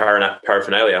of that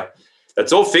paraphernalia,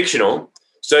 That's all fictional.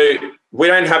 So we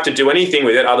don't have to do anything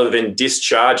with it other than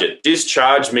discharge it.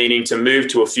 Discharge meaning to move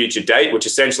to a future date, which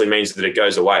essentially means that it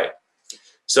goes away.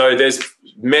 So there's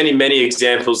many, many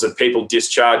examples of people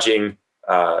discharging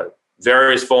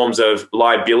various forms of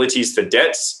liabilities for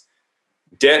debts.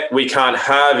 Debt we can't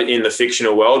have in the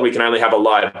fictional world. We can only have a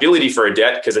liability for a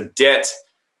debt, because a debt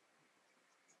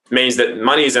means that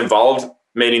money is involved,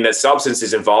 meaning that substance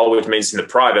is involved, which means in the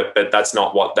private, but that's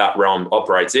not what that realm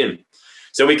operates in.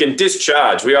 So we can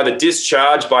discharge. We either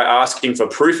discharge by asking for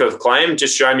proof of claim,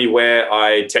 just show me where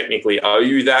I technically owe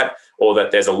you that, or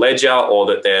that there's a ledger, or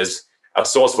that there's a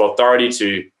source of authority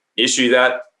to issue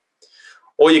that.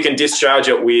 Or you can discharge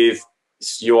it with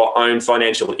your own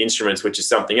financial instruments, which is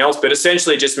something else, but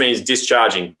essentially it just means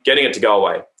discharging, getting it to go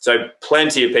away. So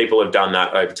plenty of people have done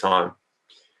that over time.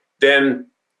 Then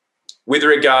with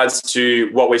regards to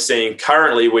what we're seeing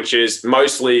currently, which is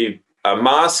mostly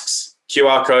masks,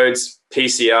 QR codes,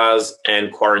 PCRs,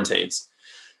 and quarantines.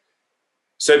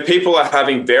 So people are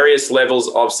having various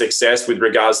levels of success with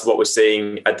regards to what we're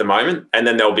seeing at the moment. And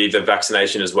then there'll be the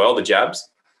vaccination as well, the jabs.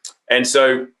 And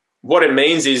so what it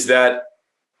means is that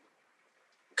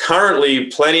currently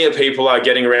plenty of people are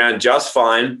getting around just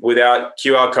fine without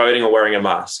QR coding or wearing a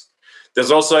mask. There's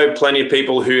also plenty of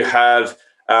people who have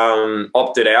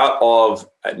opted out of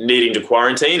needing to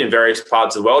quarantine in various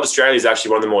parts of the world. Australia is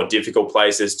actually one of the more difficult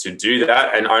places to do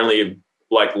that, and only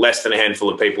like less than a handful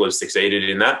of people have succeeded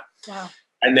in that. Wow.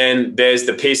 And then there's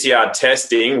the PCR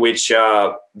testing, which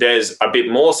there's a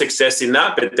bit more success in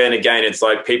that. But then again, it's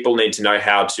like people need to know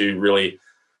how to really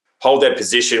hold their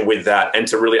position with that and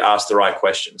to really ask the right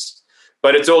questions.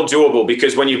 But it's all doable,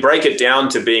 because when you break it down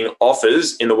to being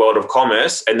offers in the world of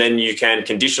commerce, and then you can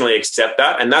conditionally accept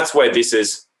that, and that's where this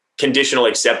is, conditional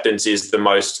acceptance is the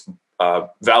most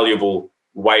valuable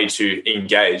way to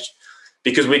engage,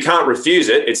 because we can't refuse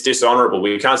it. It's dishonorable.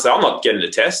 We can't say, I'm not getting a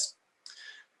test.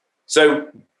 So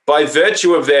by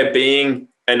virtue of there being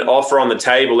an offer on the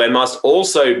table, there must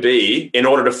also be, in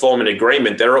order to form an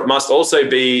agreement, there must also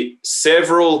be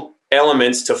several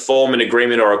elements to form an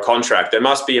agreement or a contract. There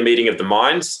must be a meeting of the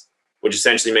minds, which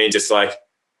essentially means it's like,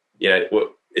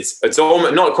 it's all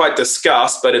not quite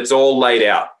discussed, but it's all laid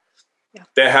out. Yeah.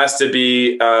 There has to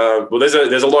be,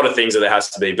 there's a lot of things that there has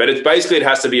to be, but it's basically, it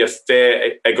has to be a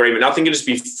fair agreement. Nothing can just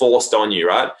be forced on you,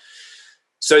 right?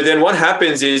 So then what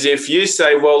happens is, if you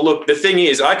say, well, look, the thing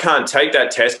is, I can't take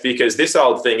that test because this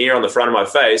old thing here on the front of my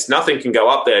face, nothing can go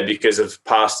up there because of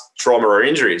past trauma or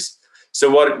injuries. So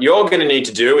what you're going to need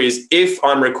to do is, if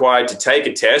I'm required to take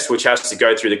a test, which has to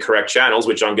go through the correct channels,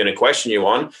 which I'm going to question you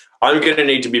on, I'm going to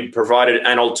need to be provided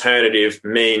an alternative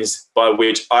means by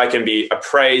which I can be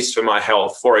appraised for my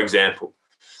health, for example.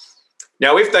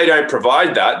 Now, if they don't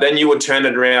provide that, then you would turn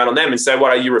it around on them and say,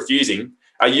 what are you refusing?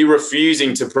 Are you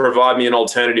refusing to provide me an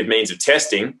alternative means of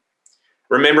testing?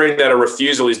 Remembering that a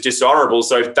refusal is dishonorable.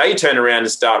 So if they turn around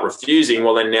and start refusing,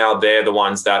 well, then now they're the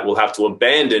ones that will have to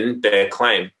abandon their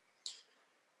claim.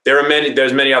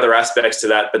 There's many other aspects to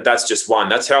that, but that's just one.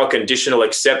 That's how a conditional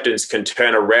acceptance can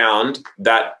turn around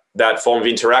that form of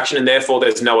interaction, and therefore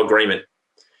there's no agreement.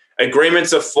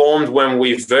 Agreements are formed when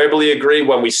we verbally agree,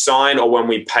 when we sign, or when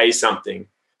we pay something.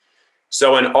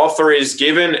 So an offer is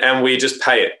given and we just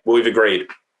pay it. We've agreed.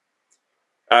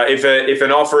 If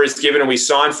an offer is given and we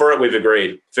sign for it, we've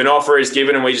agreed. If an offer is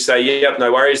given and we just say, yep,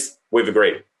 no worries, we've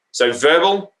agreed. So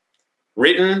verbal,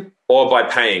 written, or by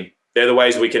paying. They're the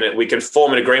ways we can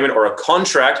form an agreement or a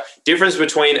contract. Difference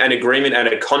between an agreement and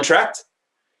a contract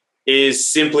is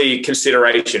simply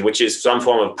consideration, which is some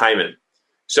form of payment.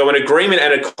 So an agreement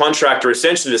and a contract are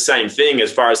essentially the same thing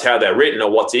as far as how they're written or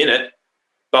what's in it.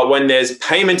 But when there's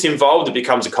payment involved, it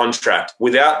becomes a contract.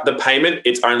 Without the payment,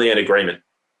 it's only an agreement.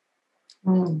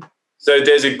 Mm. So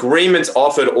there's agreements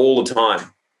offered all the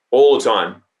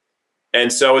time.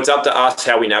 And so it's up to us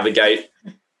how we navigate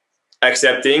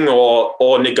accepting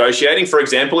or negotiating. For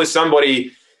example, if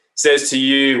somebody says to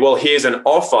you, well, here's an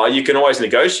offer, you can always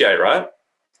negotiate, right?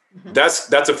 Mm-hmm.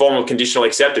 That's a form of conditional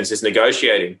acceptance, is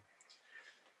negotiating.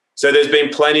 So there's been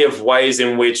plenty of ways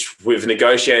in which we've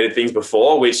negotiated things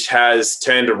before, which has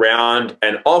turned around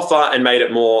an offer and made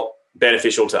it more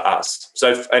beneficial to us.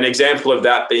 So an example of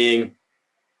that being,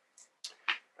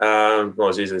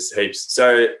 heaps.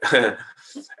 So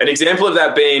an example of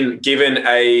that being given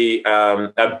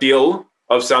a bill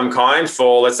of some kind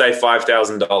for, let's say,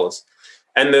 $5,000.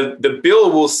 And the bill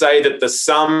will say that the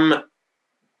sum,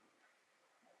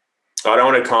 I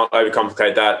don't want to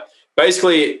overcomplicate that.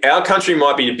 Basically, our country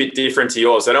might be a bit different to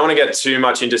yours. I don't want to get too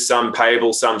much into some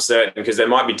payable, some certain, because there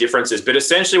might be differences. But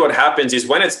essentially what happens is,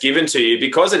 when it's given to you,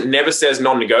 because it never says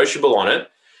non-negotiable on it,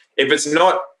 if it's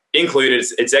not included,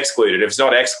 it's excluded. If it's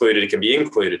not excluded, it can be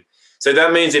included. So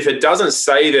that means if it doesn't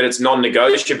say that it's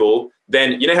non-negotiable,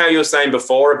 then you know how you were saying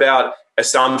before about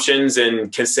assumptions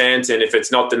and consent and if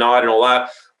it's not denied and all that,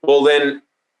 well, then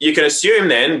you can assume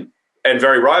then, and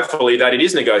very rightfully, that it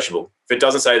is negotiable if it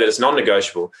doesn't say that it's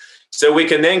non-negotiable. So we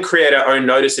can then create our own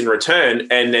notice in return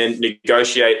and then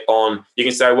negotiate on, you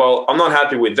can say, well, I'm not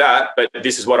happy with that, but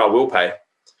this is what I will pay.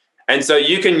 And so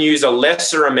you can use a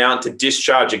lesser amount to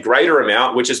discharge a greater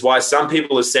amount, which is why some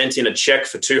people have sent in a check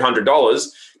for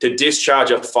 $200 to discharge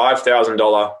a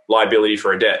 $5,000 liability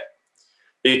for a debt.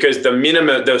 Because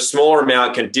the smaller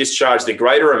amount can discharge the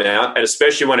greater amount, and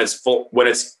especially when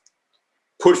it's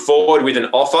put forward with an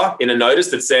offer in a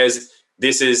notice that says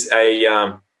this is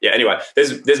a anyway,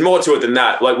 there's more to it than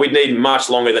that. Like we'd need much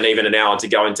longer than even an hour to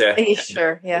go into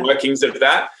workings of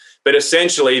that. But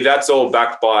essentially, that's all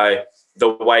backed by the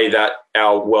way that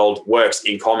our world works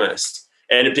in commerce.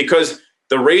 And because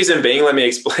the reason being, let me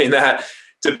explain that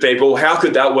to people. How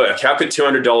could that work? How could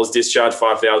 $200 discharge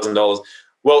 $5,000?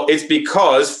 Well, it's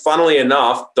because, funnily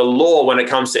enough, the law when it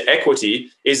comes to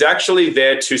equity is actually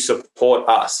there to support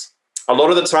us. A lot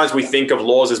of the times we think of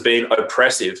laws as being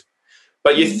oppressive,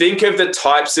 but you think of the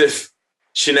types of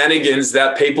shenanigans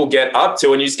that people get up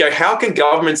to and you just go, how can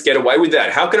governments get away with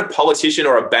that? How can a politician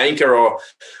or a banker or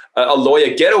a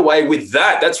lawyer get away with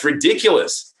that? That's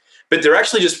ridiculous. But they're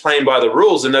actually just playing by the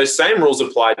rules, and those same rules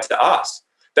apply to us.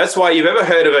 That's why you've ever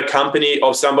heard of a company,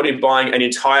 of somebody buying an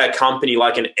entire company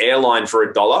like an airline for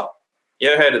 $1? You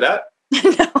ever heard of that?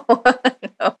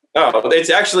 No. Oh, it's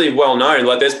actually well known.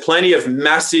 Like there's plenty of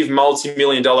massive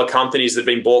multi-million-dollar companies that have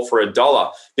been bought for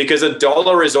 $1 because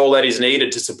 $1 is all that is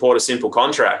needed to support a simple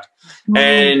contract.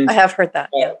 And I have heard that.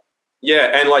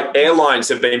 Yeah, and like airlines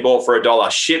have been bought for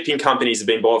 $1. Shipping companies have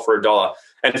been bought for $1.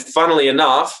 And funnily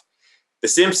enough, The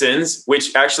Simpsons,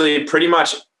 which actually pretty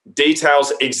much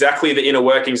details exactly the inner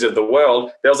workings of the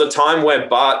world. There was a time where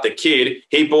Bart, the kid,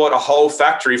 he bought a whole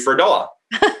factory for $1.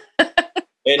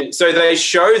 And so they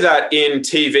show that in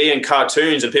TV and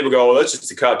cartoons, and people go, "Oh, that's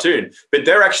just a cartoon." But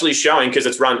they're actually showing,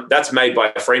 because that's made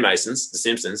by Freemasons, The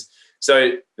Simpsons.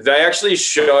 So they actually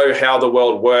show how the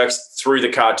world works through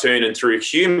the cartoon and through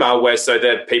humor, where so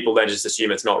that people then just assume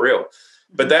it's not real.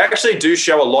 But they actually do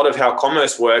show a lot of how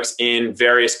commerce works in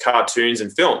various cartoons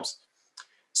and films.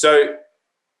 So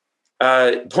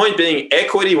point being,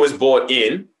 equity was brought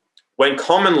in when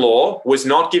common law was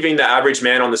not giving the average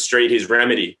man on the street his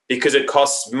remedy, because it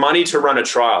costs money to run a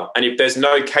trial. And if there's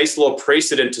no case law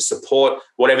precedent to support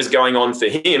whatever's going on for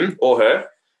him or her,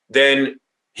 then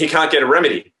he can't get a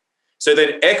remedy. So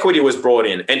then equity was brought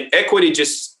in, and equity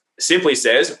just simply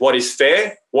says what is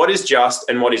fair, what is just,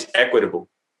 and what is equitable.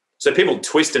 So people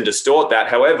twist and distort that.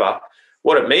 However,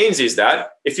 what it means is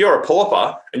that if you're a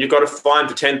pauper and you've got a fine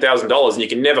for $10,000 and you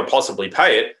can never possibly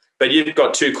pay it, but you've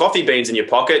got 2 coffee beans in your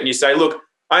pocket and you say, look,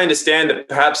 I understand that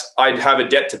perhaps I'd have a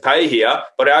debt to pay here,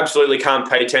 but I absolutely can't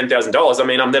pay $10,000. I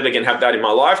mean, I'm never going to have that in my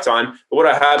lifetime. But what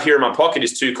I have here in my pocket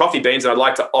is 2 coffee beans, and I'd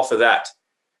like to offer that.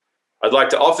 I'd like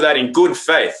to offer that in good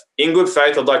faith. In good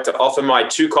faith, I'd like to offer my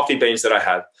 2 coffee beans that I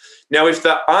have. Now, if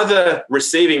the other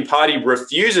receiving party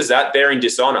refuses that, they're in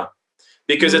dishonor,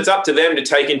 because it's up to them to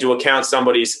take into account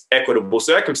somebody's equitable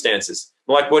circumstances.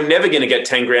 Like, we're never going to get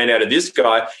 10 grand out of this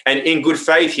guy. And in good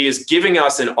faith, he is giving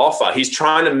us an offer. He's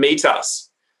trying to meet us.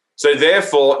 So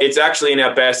therefore, it's actually in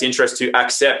our best interest to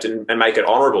accept and make it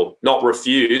honorable, not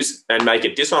refuse and make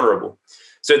it dishonorable.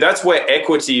 So that's where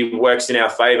equity works in our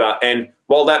favor. And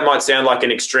while that might sound like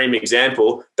an extreme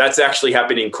example, that's actually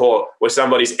happened in court, where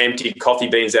somebody's emptied coffee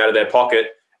beans out of their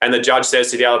pocket and the judge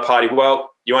says to the other party, well,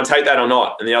 you want to take that or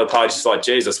not? And the other party's just like,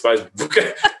 geez, I suppose,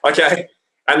 okay.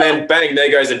 And then bang,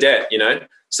 there goes a debt, you know?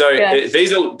 So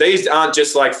these aren't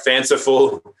just like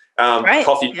fanciful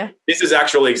coffee. Yeah. This is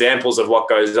actual examples of what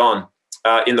goes on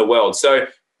in the world. So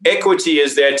equity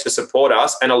is there to support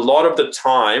us. And a lot of the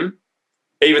time,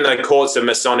 even though courts are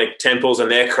Masonic temples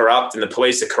and they're corrupt and the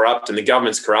police are corrupt and the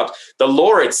government's corrupt, the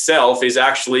law itself is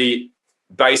actually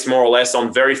based more or less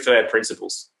on very fair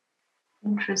principles.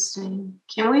 Interesting.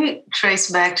 Can we trace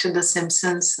back to The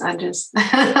Simpsons?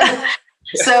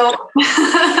 So,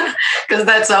 because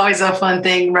that's always a fun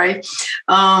thing, right?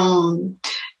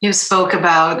 You spoke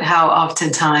about how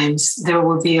oftentimes there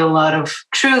will be a lot of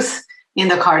truth in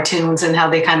the cartoons and how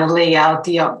they kind of lay out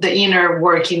the inner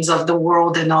workings of the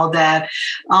world and all that.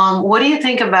 What do you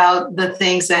think about the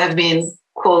things that have been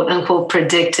quote unquote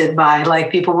predicted by,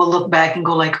 like, people will look back and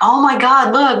go like, oh my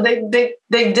God, look,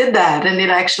 they did that and it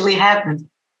actually happened?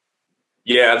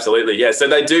 Yeah, absolutely. Yeah. So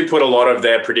they do put a lot of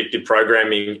their predictive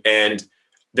programming, and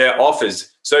their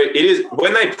offers. So it is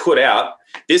when they put out,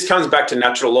 this comes back to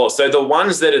natural law. So the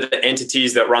ones that are the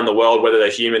entities that run the world, whether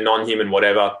they're human, non-human,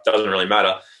 whatever, doesn't really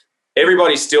matter.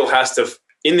 Everybody still has to,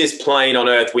 in this plane on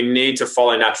Earth, we need to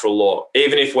follow natural law,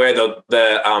 even if we're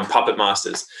the puppet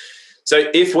masters. So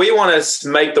if we want to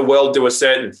make the world do a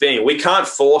certain thing, we can't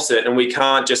force it, and we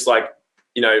can't just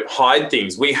hide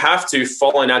things. We have to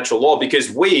follow natural law,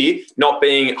 because we, not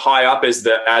being high up as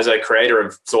a creator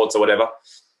of sorts or whatever,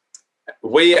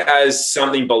 we as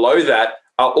something below that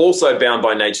are also bound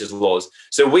by nature's laws.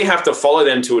 So we have to follow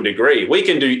them to a degree. We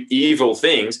can do evil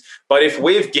things, but if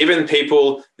we've given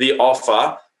people the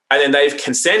offer and then they've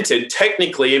consented,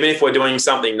 technically, even if we're doing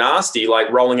something nasty like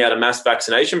rolling out a mass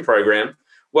vaccination program,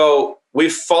 well,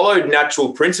 we've followed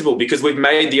natural principle because we've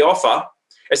made the offer.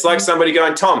 It's like somebody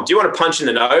going, Tom, do you want to punch in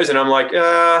the nose? And I'm like,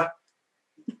 well,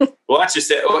 that's just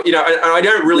it. And I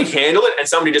don't really handle it. And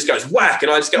somebody just goes, whack.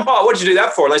 And I just go, oh, what did you do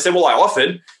that for? And they said, well, I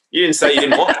offered. You didn't say you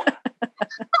didn't want it.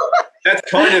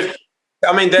 That's kind of,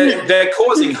 they're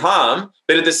causing harm,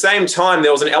 but at the same time,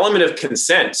 there was an element of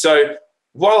consent. So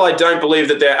while I don't believe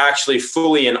that they're actually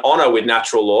fully in honor with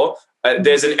natural law,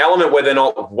 there's an element where they're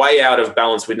not way out of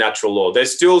balance with natural law.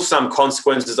 There's still some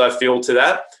consequences, I feel, to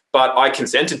that, but I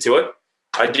consented to it.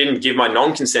 I didn't give my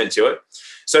non-consent to it.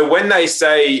 So when they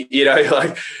say,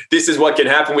 this is what can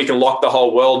happen, we can lock the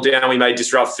whole world down, we may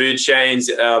disrupt food chains,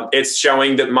 it's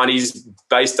showing that money's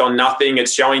based on nothing.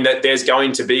 It's showing that there's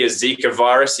going to be a Zika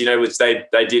virus, which they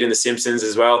did in The Simpsons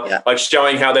as well, like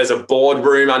showing how there's a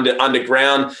boardroom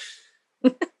underground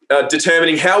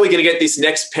determining how we're going to get this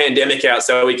next pandemic out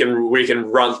so we can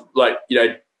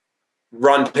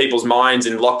run people's minds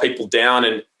and lock people down,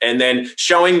 and then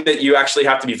showing that you actually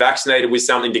have to be vaccinated with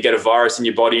something to get a virus in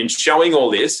your body, and showing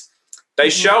all this. They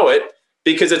show it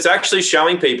because it's actually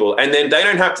showing people, and then they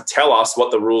don't have to tell us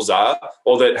what the rules are,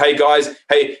 or that, hey guys,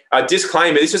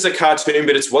 disclaimer, this is a cartoon,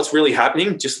 but it's what's really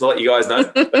happening, just to let you guys know.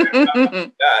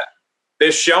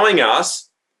 They're showing us,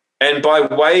 and by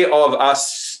way of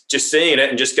us just seeing it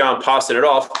and just going passing it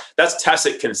off, that's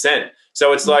tacit consent.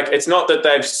 So it's like, it's not that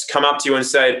they've come up to you and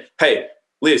said, hey,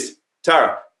 Liz,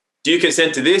 Tara, do you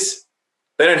consent to this?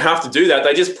 They don't have to do that.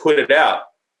 They just put it out.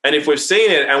 And if we've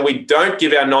seen it and we don't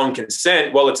give our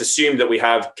non-consent, well, it's assumed that we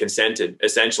have consented,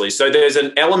 essentially. So there's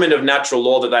an element of natural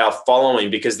law that they are following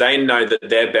because they know that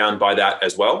they're bound by that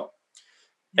as well.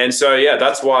 And so,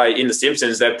 that's why in The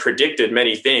Simpsons, they've predicted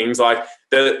many things like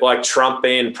Trump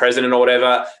being president or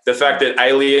whatever, the fact that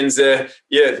aliens, the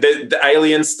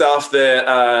alien stuff,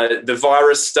 the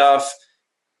virus stuff,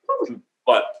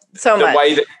 but so the much.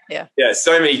 Way that,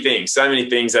 so many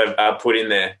things are put in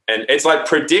there, and it's like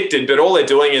predicted, but all they're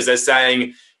doing is they're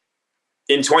saying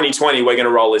in 2020, we're going to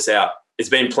roll this out. It's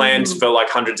been planned for like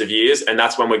hundreds of years, and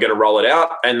that's when we're going to roll it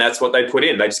out. And that's what they put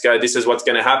in. They just go, this is what's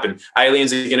going to happen.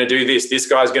 Aliens are going to do this. This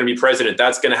guy's going to be president.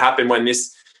 That's going to happen when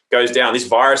this goes down. This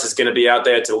virus is going to be out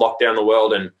there to lock down the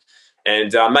world and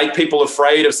make people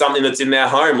afraid of something that's in their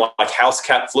home, like house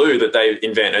cat flu that they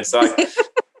invent. It's like,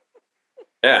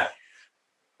 yeah.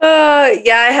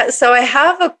 So I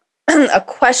have a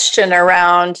question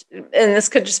around, and this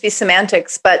could just be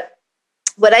semantics, but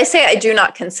when I say I do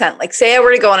not consent, like say I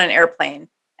were to go on an airplane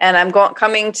and I'm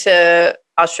coming to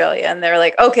Australia and they're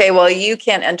like, okay, well, you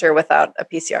can't enter without a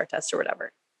PCR test or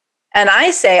whatever. And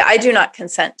I say, I do not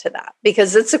consent to that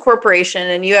because it's a corporation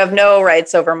and you have no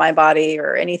rights over my body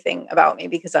or anything about me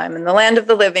because I'm in the land of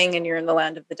the living and you're in the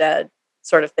land of the dead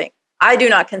sort of thing. I do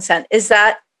not consent. Is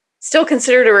that still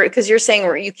considered, because you're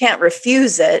saying you can't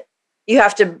refuse it. You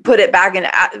have to put it back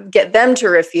and get them to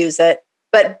refuse it.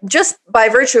 But just by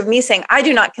virtue of me saying I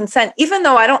do not consent, even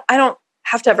though I don't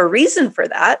have to have a reason for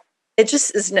that, it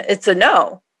just is. It's a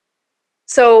no.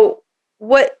 So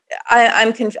what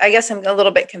I guess I'm a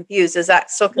little bit confused. Is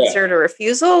that still considered a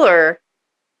refusal, or?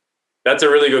 That's a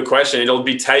really good question. It'll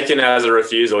be taken as a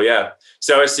refusal. Yeah.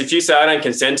 So if you say I don't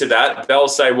consent to that, they'll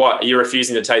say, what? You're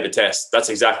refusing to take the test. That's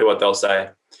exactly what they'll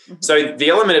say. Mm-hmm. So the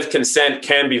element of consent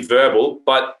can be verbal,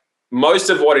 but most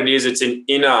of what it is, it's an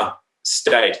inner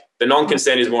state. The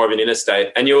non-consent is more of an inner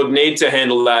state, and you would need to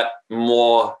handle that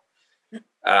more.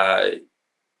 With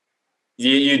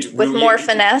more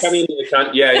finesse. You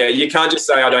can't just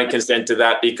say I don't consent to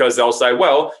that because they'll say,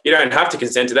 well, you don't have to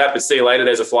consent to that, but see you later.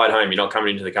 There's a flight home. You're not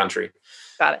coming into the country.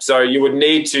 Got it. So you would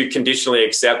need to conditionally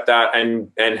accept that and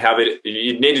have it.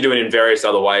 You'd need to do it in various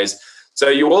other ways. So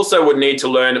you also would need to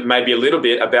learn maybe a little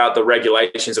bit about the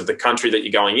regulations of the country that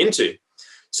you're going into.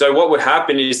 So what would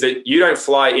happen is that you don't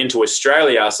fly into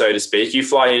Australia, so to speak. You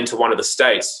fly into one of the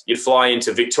states. You'd fly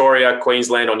into Victoria,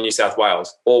 Queensland, or New South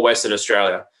Wales, or Western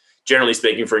Australia, generally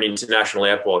speaking, for an international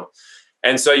airport.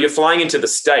 And so you're flying into the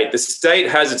state. The state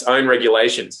has its own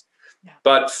regulations. Yeah.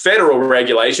 But federal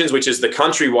regulations, which is the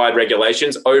countrywide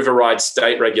regulations, override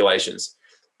state regulations.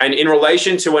 And in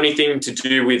relation to anything to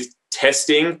do with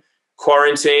testing,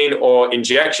 quarantine, or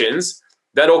injections,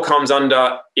 that all comes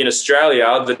under, in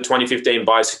Australia, the 2015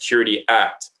 Biosecurity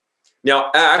Act.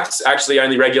 Now, acts actually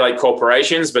only regulate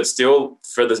corporations, but still,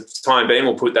 for the time being,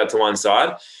 we'll put that to one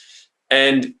side.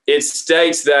 And it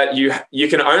states that you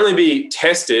can only be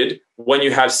tested when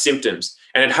you have symptoms.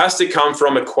 And it has to come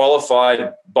from a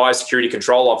qualified biosecurity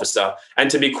control officer.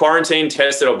 And to be quarantined,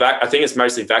 tested, or I think it's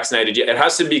mostly vaccinated, it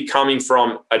has to be coming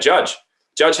from a judge.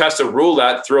 Judge has to rule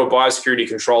that through a biosecurity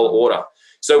control order.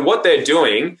 So what they're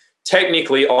doing,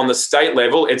 technically on the state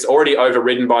level, it's already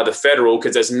overridden by the federal,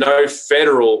 because there's no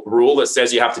federal rule that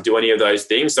says you have to do any of those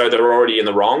things. So they're already in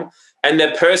the wrong. And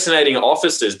they're personating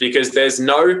officers because there's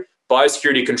no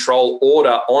biosecurity control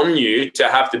order on you to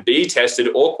have to be tested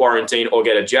or quarantined or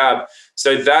get a jab.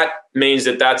 So that means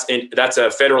that that's a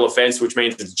federal offense, which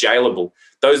means it's jailable.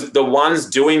 The ones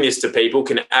doing this to people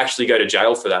can actually go to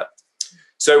jail for that.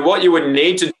 So what you would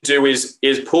need to do is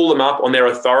pull them up on their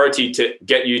authority to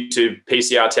get you to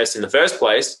PCR test in the first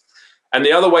place. And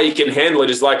the other way you can handle it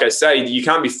is, like I say, you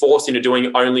can't be forced into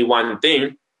doing only one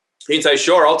thing. You can say,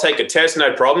 sure, I'll take a test,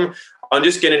 no problem. I'm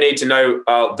just going to need to know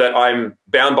that I'm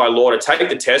bound by law to take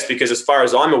the test, because as far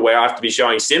as I'm aware, I have to be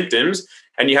showing symptoms,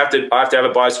 and I have to have a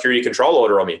biosecurity control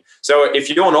order on me. So if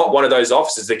you're not one of those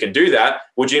officers that can do that,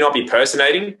 would you not be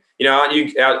personating? You know,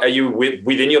 are you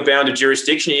within your bounded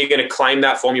jurisdiction? Are you going to claim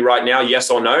that for me right now, yes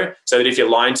or no, so that if you're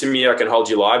lying to me, I can hold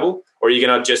you liable? Or are you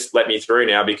going to just let me through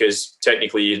now because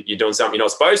technically you're doing something you're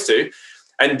not supposed to?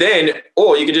 And then,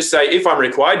 or you can just say, if I'm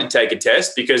required to take a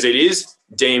test because it is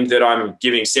deemed that I'm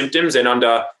giving symptoms and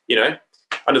under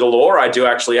the law, I do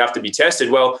actually have to be tested.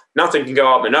 Well, nothing can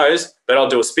go up my nose, but I'll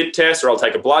do a spit test or I'll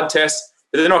take a blood test.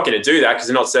 But they're not going to do that because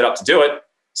they're not set up to do it.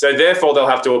 So therefore, they'll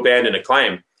have to abandon a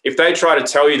claim. If they try to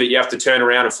tell you that you have to turn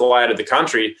around and fly out of the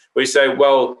country, we say,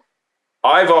 well,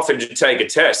 I've offered to take a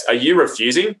test. Are you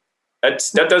refusing?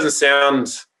 That doesn't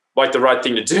sound like the right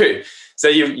thing to do. So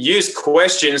you use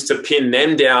questions to pin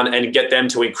them down and get them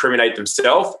to incriminate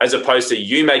themselves, as opposed to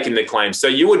you making the claim. So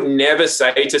you would never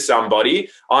say to somebody,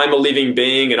 I'm a living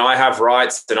being and I have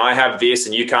rights and I have this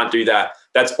and you can't do that.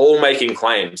 That's all making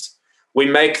claims. We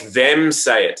make them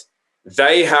say it.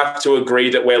 They have to agree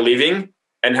that we're living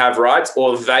and have rights,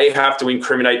 or they have to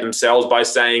incriminate themselves by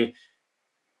saying,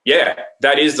 yeah,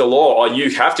 that is the law, or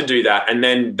you have to do that. And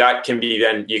then that can be,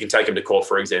 then you can take them to court,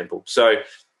 for example. So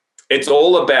it's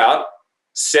all about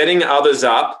setting others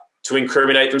up to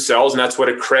incriminate themselves, and that's what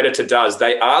a creditor does.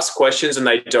 They ask questions and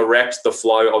they direct the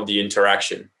flow of the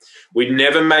interaction. We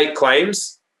never make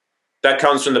claims. That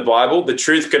comes from the Bible. The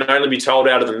truth can only be told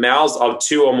out of the mouths of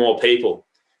two or more people.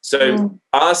 So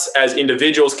us as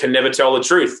individuals can never tell the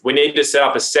truth. We need to set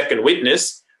up a second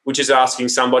witness, which is asking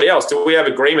somebody else, do we have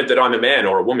agreement that I'm a man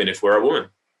or a woman if we're a woman?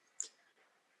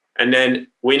 And then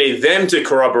we need them to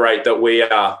corroborate that we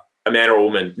are a man or a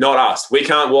woman, not us. We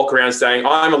can't walk around saying,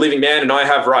 I'm a living man and I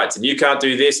have rights and you can't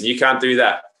do this and you can't do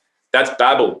that. That's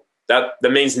babble. That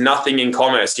means nothing in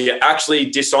commerce. You're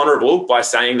actually dishonorable by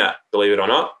saying that, believe it or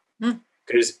not,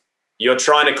 because you're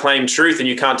trying to claim truth and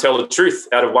you can't tell the truth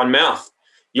out of one mouth.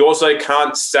 You also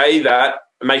can't say that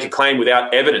and make a claim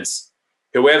without evidence.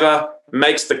 Whoever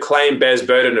makes the claim bears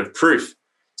burden of proof.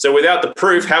 So without the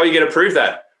proof, how are you going to prove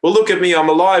that? Well, look at me, I'm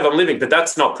alive, I'm living, but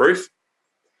that's not proof.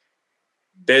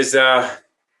 It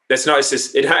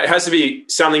has to be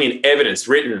something in evidence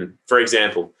written, for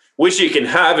example, which you can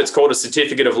have. It's called a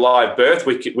certificate of live birth,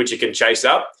 which you can chase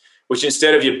up, which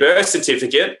instead of your birth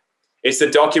certificate, it's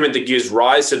the document that gives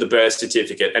rise to the birth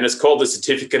certificate. And it's called the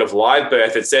certificate of live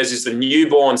birth. It says, is the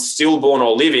newborn stillborn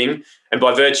or living? And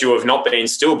by virtue of not being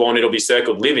stillborn, it'll be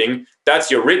circled living.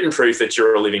 That's your written proof that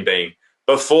you're a living being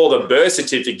before the birth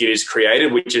certificate is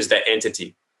created, which is the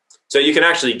entity. So you can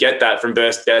actually get that from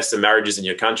births, deaths, and marriages in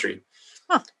your country.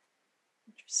 Huh.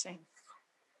 Interesting.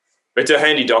 It's a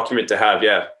handy document to have,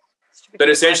 yeah.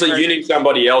 But essentially, you need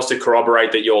somebody else to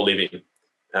corroborate that you're living.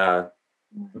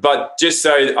 But just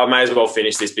so I may as well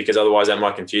finish this because otherwise that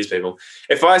might confuse people.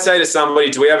 If I say to somebody,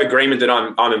 do we have agreement that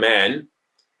I'm a man?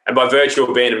 And by virtue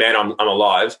of being a man, I'm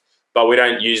alive, but we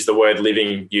don't use the word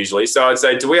living usually. So I'd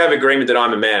say, do we have agreement that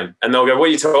I'm a man? And they'll go, what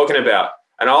are you talking about?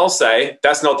 And I'll say,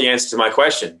 that's not the answer to my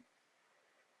question.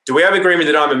 Do we have agreement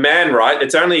that I'm a man, right?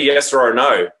 It's only a yes or a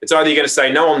no. It's either you're going to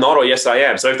say, no, I'm not, or yes, I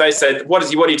am. So if they say, what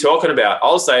are you talking about?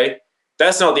 I'll say,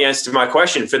 that's not the answer to my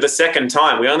question. For the second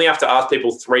time, we only have to ask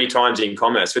people 3 times in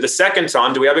commerce. For the second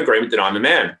time, do we have agreement that I'm a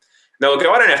man? And they'll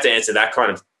go, I don't have to answer that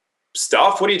kind of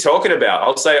stuff. What are you talking about?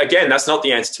 I'll say, again, that's not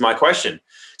the answer to my question.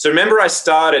 So remember, I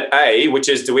start at A, which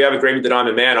is, do we have agreement that I'm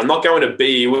a man? I'm not going to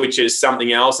B, which is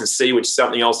something else, and C, which is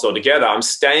something else altogether. I'm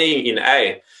staying in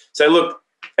A. So look,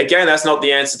 again, that's not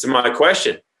the answer to my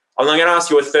question. I'm going to ask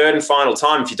you a third and final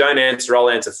time. If you don't answer, I'll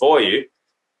answer for you.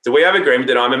 Do we have agreement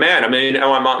that I'm a man? I mean,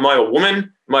 am I a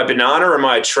woman? Am I a banana? Am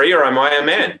I a tree? Or am I a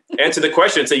man? Answer the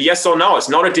question. It's a yes or no. It's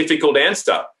not a difficult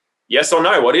answer. Yes or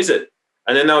no. What is it?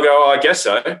 And then they'll go, oh, I guess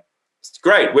so.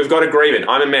 Great. We've got agreement.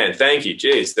 I'm a man. Thank you.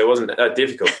 Jeez, that wasn't that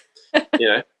difficult.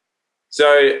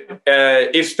 So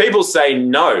if people say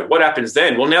no, what happens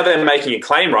then? Well, now they're making a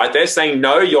claim, right? They're saying,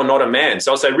 no, you're not a man.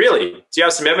 So I'll say, really? Do you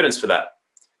have some evidence for that?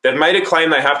 They've made a claim.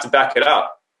 They have to back it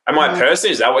up. Am I a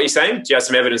person? Is that what you're saying? Do you have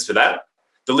some evidence for that?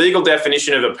 The legal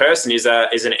definition of a person is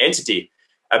an entity,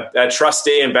 a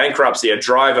trustee in bankruptcy, a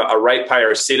driver, a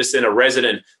ratepayer, a citizen, a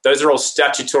resident. Those are all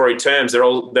statutory terms. They're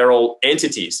all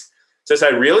entities. So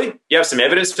say, really? You have some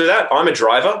evidence for that? I'm a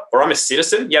driver or I'm a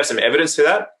citizen. You have some evidence for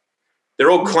that?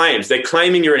 They're all claims. They're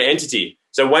claiming you're an entity.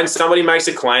 So when somebody makes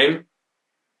a claim,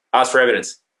 ask for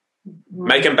evidence.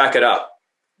 Make them back it up.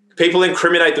 People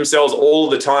incriminate themselves all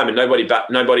the time and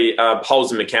nobody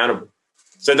holds them accountable.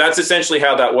 So that's essentially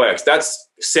how that works. That's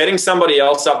setting somebody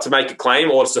else up to make a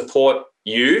claim or support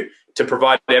you to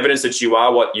provide evidence that you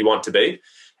are what you want to be.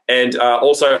 And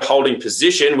also holding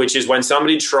position, which is when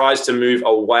somebody tries to move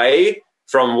away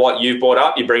from what you've brought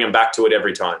up, you bring them back to it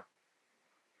every time.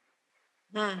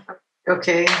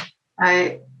 Okay.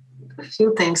 A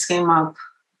few things came up.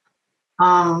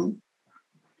 Are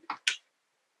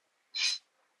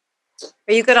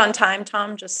you good on time,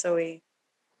 Tom? Just so we...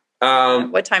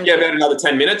 what time? Yeah, about another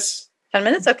 10 minutes. 10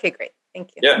 minutes? Okay, great.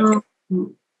 Thank you. Yeah.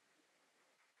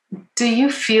 Do you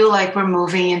feel like we're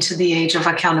moving into the age of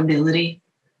accountability?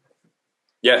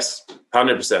 Yes,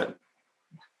 100%.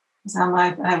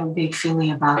 I have a big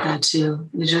feeling about that too.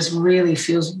 It just really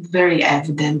feels very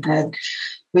evident that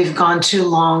we've gone too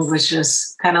long with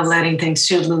just kind of letting things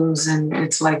too loose. And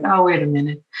it's like, oh, wait a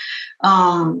minute.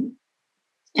 And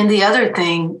the other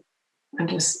thing, I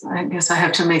guess I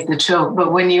have to make the joke,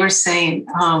 but when you're saying,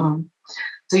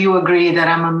 do you agree that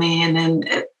I'm a man?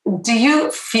 And do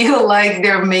you feel like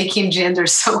they're making gender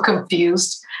so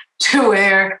confused to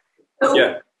where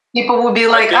people will be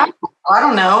like, I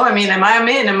don't know. I mean, am I a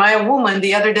man? Am I a woman?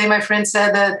 The other day, my friend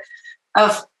said that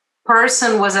a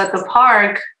person was at the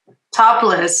park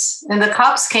topless and the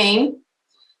cops came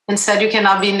and said, you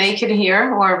cannot be naked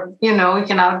here, or, you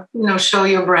cannot, show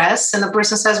your breasts. And the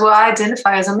person says, well, I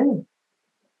identify as a man.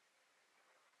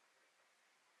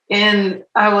 And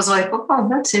I was like, oh,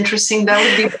 that's interesting. That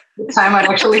would be the time I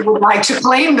actually would like to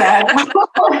claim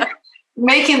that.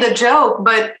 Making the joke.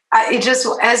 But it just,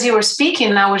 as you were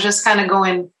speaking, I was just kind of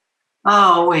going,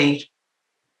 oh, wait,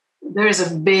 there's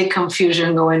a big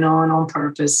confusion going on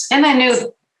purpose. And I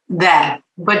knew that,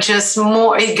 but just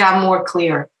more, it got more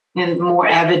clear and more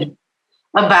evident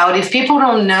about if people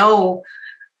don't know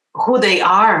who they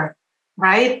are,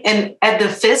 right? And at the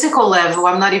physical level,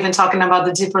 I'm not even talking about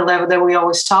the deeper level that we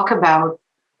always talk about,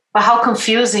 but how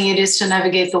confusing it is to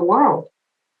navigate the world.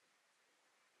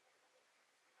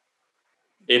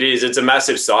 It is. It's a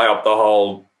massive psyop,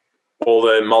 all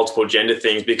the multiple gender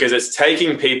things, because it's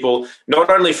taking people, not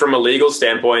only from a legal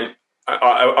standpoint,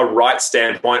 a rights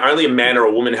standpoint, only a man or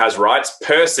a woman has rights.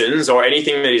 Persons or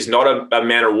anything that is not a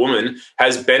man or woman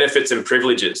has benefits and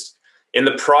privileges. In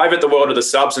the private, the world of the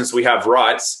substance, we have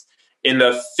rights. In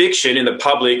the fiction, in the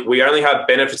public, we only have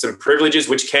benefits and privileges,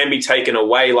 which can be taken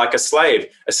away like a slave.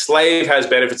 A slave has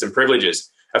benefits and privileges.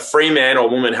 A free man or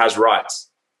woman has rights.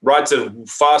 Rights are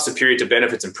far superior to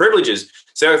benefits and privileges.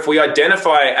 So if we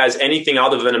identify as anything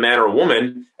other than a man or a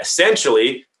woman,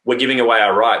 essentially, we're giving away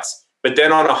our rights. But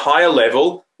then on a higher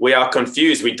level, we are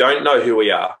confused. We don't know who we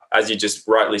are, as you just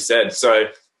rightly said. So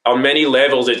on many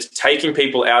levels, it's taking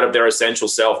people out of their essential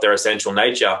self, their essential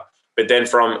nature. But then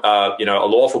from a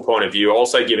lawful point of view,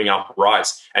 also giving up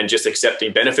rights and just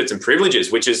accepting benefits and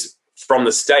privileges, which is from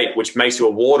the state, which makes you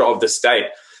a warder of the state.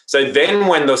 So then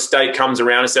when the state comes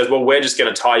around and says, well, we're just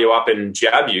going to tie you up and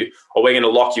jab you, or we're going to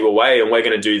lock you away and we're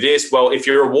going to do this. Well, if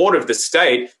you're a ward of the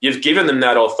state, you've given them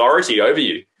that authority over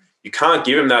you. You can't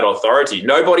give them that authority.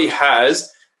 Nobody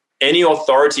has any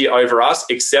authority over us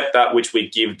except that which we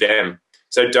give them.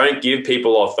 So don't give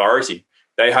people authority.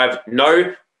 They have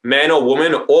no man or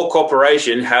woman or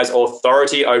corporation has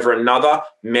authority over another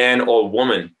man or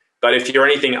woman. But if you're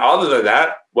anything other than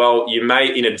that, well, you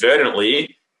may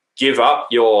inadvertently give up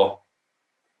your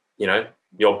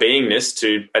beingness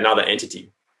to another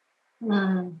entity.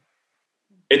 Mm.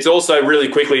 it's also really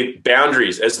quickly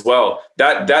boundaries as well.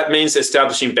 That means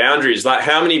establishing boundaries. Like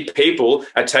how many people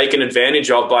are taken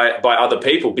advantage of by other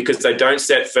people because they don't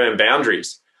set firm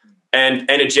boundaries.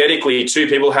 And energetically, too,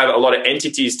 people have a lot of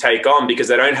entities take on because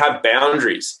they don't have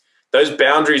boundaries. Those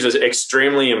boundaries are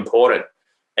extremely important.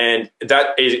 And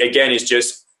that is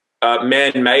just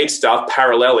man-made stuff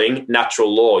paralleling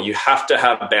natural law. You have to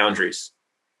have boundaries.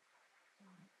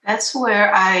 That's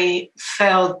where I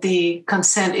felt the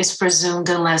consent is presumed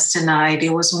unless denied.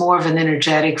 It was more of an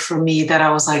energetic for me that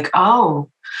I was like, oh,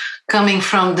 coming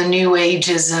from the new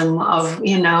ageism of,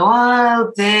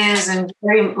 this and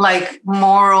very like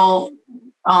moral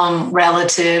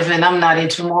relative, and I'm not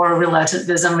into moral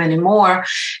relativism anymore.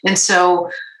 And so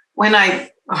when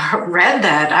I read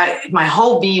that, my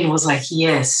whole being was like,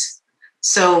 yes.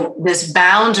 So this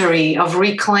boundary of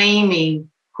reclaiming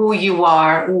who you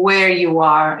are, where you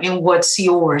are, and what's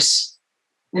yours,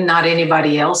 and not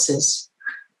anybody else's.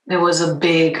 It was a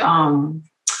big coming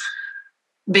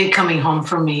home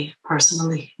for me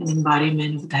personally, an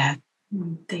embodiment of that.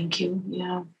 Thank you.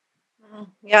 Yeah.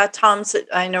 Yeah, Tom, so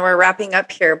I know we're wrapping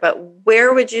up here, but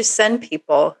where would you send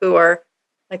people who are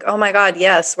like, oh my God,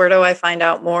 yes, where do I find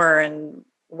out more? And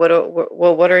what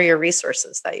are your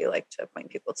resources that you like to point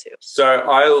people to?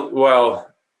 So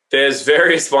there's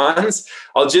various ones.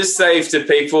 I'll just say to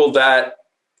people that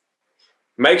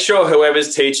make sure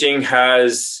whoever's teaching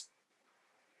has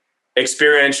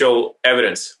experiential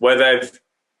evidence where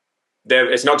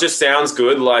it's not just sounds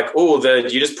good, like,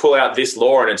 you just pull out this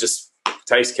law and it just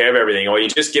takes care of everything, or you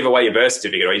just give away your birth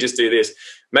certificate, or you just do this.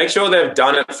 Make sure they've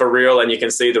done it for real and you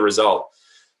can see the result.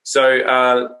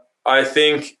 So I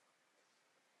think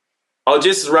I'll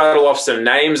just rattle off some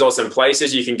names or some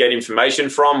places you can get information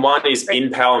from. One is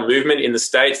In Power Movement in the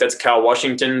States. That's Cal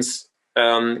Washington's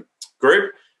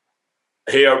group.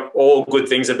 Hear all good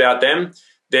things about them.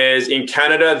 In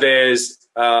Canada, there's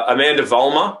Amanda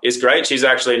Vollmer is great. She's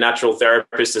actually a natural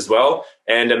therapist as well.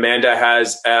 And Amanda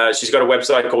she's got a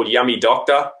website called Yummy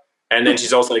Doctor. And then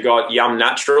she's also got Yum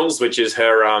Naturals, which is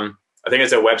her, I think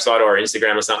it's her website or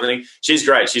Instagram or something. She's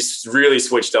great. She's really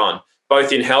switched on,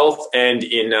 both in health and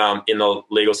in the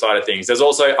legal side of things. There's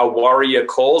also a Warrior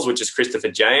Calls, which is Christopher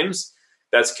James.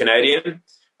 That's Canadian.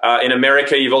 In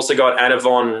America, you've also got Anna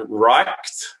von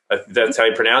Reicht. That's how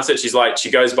you pronounce it.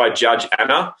 She goes by Judge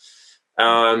Anna,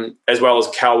 as well as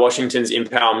Cal Washington's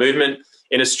Empower Movement.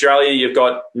 In Australia, you've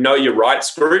got Know Your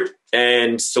Rights Group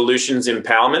and Solutions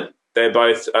Empowerment. They're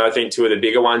both, I think, two of the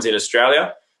bigger ones in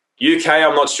Australia. UK,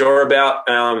 I'm not sure about,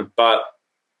 but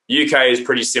UK is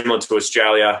pretty similar to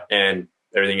Australia and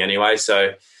everything anyway.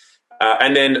 So,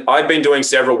 and then I've been doing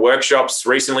several workshops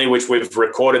recently, which we've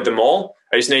recorded them all.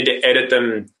 I just need to edit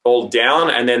them all down,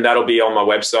 and then that'll be on my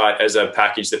website as a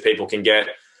package that people can get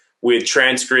with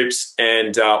transcripts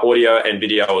and audio and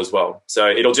video as well. So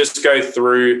it'll just go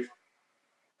through,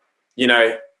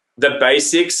 the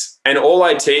basics. And all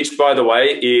I teach, by the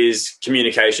way, is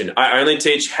communication. I only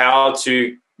teach how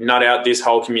to nut out this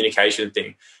whole communication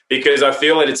thing, because I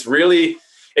feel that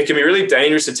it can be really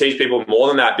dangerous to teach people more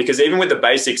than that, because even with the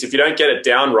basics, if you don't get it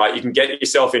down right, you can get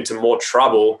yourself into more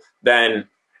trouble than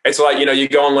it's like, you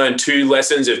go and learn 2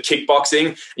 lessons of kickboxing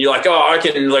and you're like, I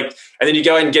can and then you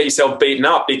go and get yourself beaten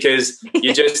up because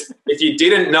if you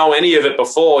didn't know any of it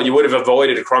before, you would have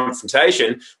avoided a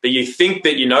confrontation, but you think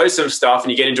that you know some stuff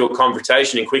and you get into a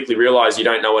confrontation and quickly realize you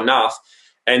don't know enough.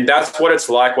 And that's what it's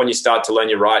like when you start to learn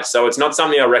your rights. So it's not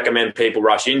something I recommend people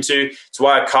rush into. It's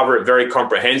why I cover it very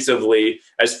comprehensively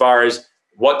as far as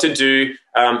what to do,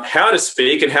 how to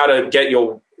speak and how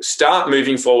to start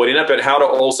moving forward in it, but how to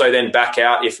also then back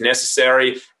out if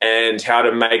necessary and how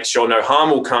to make sure no harm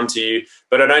will come to you.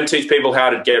 But I don't teach people how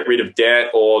to get rid of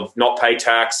debt or not pay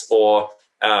tax or,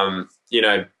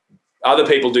 other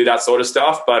people do that sort of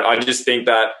stuff. But I just think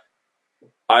that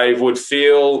I would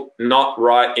feel not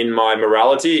right in my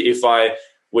morality if I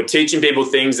were teaching people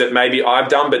things that maybe I've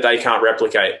done but they can't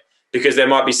replicate, because there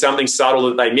might be something subtle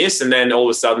that they miss and then all of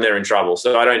a sudden they're in trouble.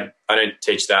 So I don't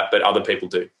teach that, but other people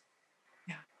do.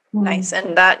 Yeah. Nice.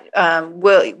 And that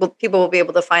people will be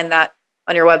able to find that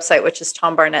on your website, which is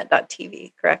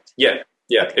tombarnett.tv, correct? Yeah.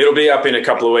 It'll be up in a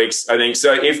couple of weeks, I think.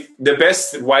 So if the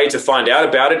best way to find out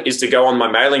about it is to go on my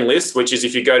mailing list, which is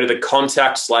if you go to the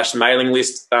contact/mailing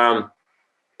list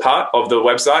part of the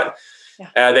website,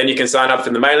 then you can sign up for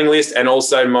the mailing list, and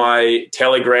also my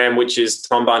Telegram, which is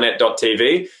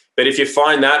tombarnett.tv. But if you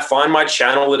find my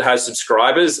channel that has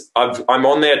subscribers, I'm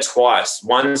on there twice.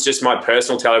 One's just my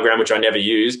personal Telegram, which I never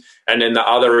use, and then the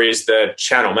other is the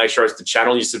channel. Make sure it's the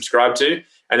channel you subscribe to.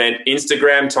 And then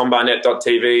Instagram,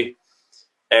 tombarnett.tv.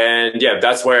 And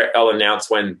that's where I'll announce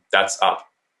when that's up,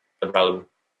 available.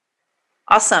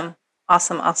 Awesome.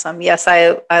 Yes,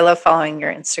 I love following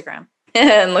your Instagram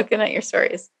and looking at your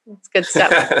stories. It's good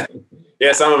stuff.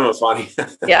 Yeah, some of them are funny.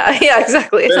 Yeah,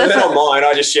 exactly. They're not mine.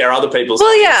 I just share other people's.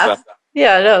 Well, yeah. stuff.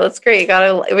 Yeah, no, that's great. We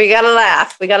gotta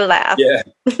laugh. Yeah.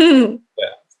 Yeah.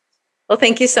 Well,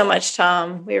 thank you so much,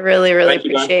 Tom. We really, really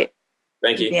appreciate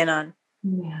you being on.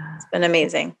 Yeah. It's been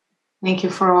amazing. Thank you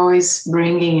for always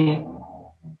bringing it.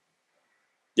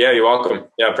 Yeah, you're welcome.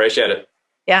 Yeah, I appreciate it.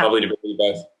 Yeah. Lovely to be with you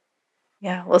both.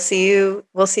 Yeah, we'll see you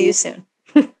soon.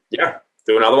 Yeah,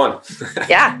 do another one.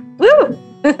 Yeah. Woo.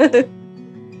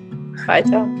 Bye,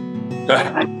 Tom.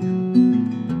 Bye.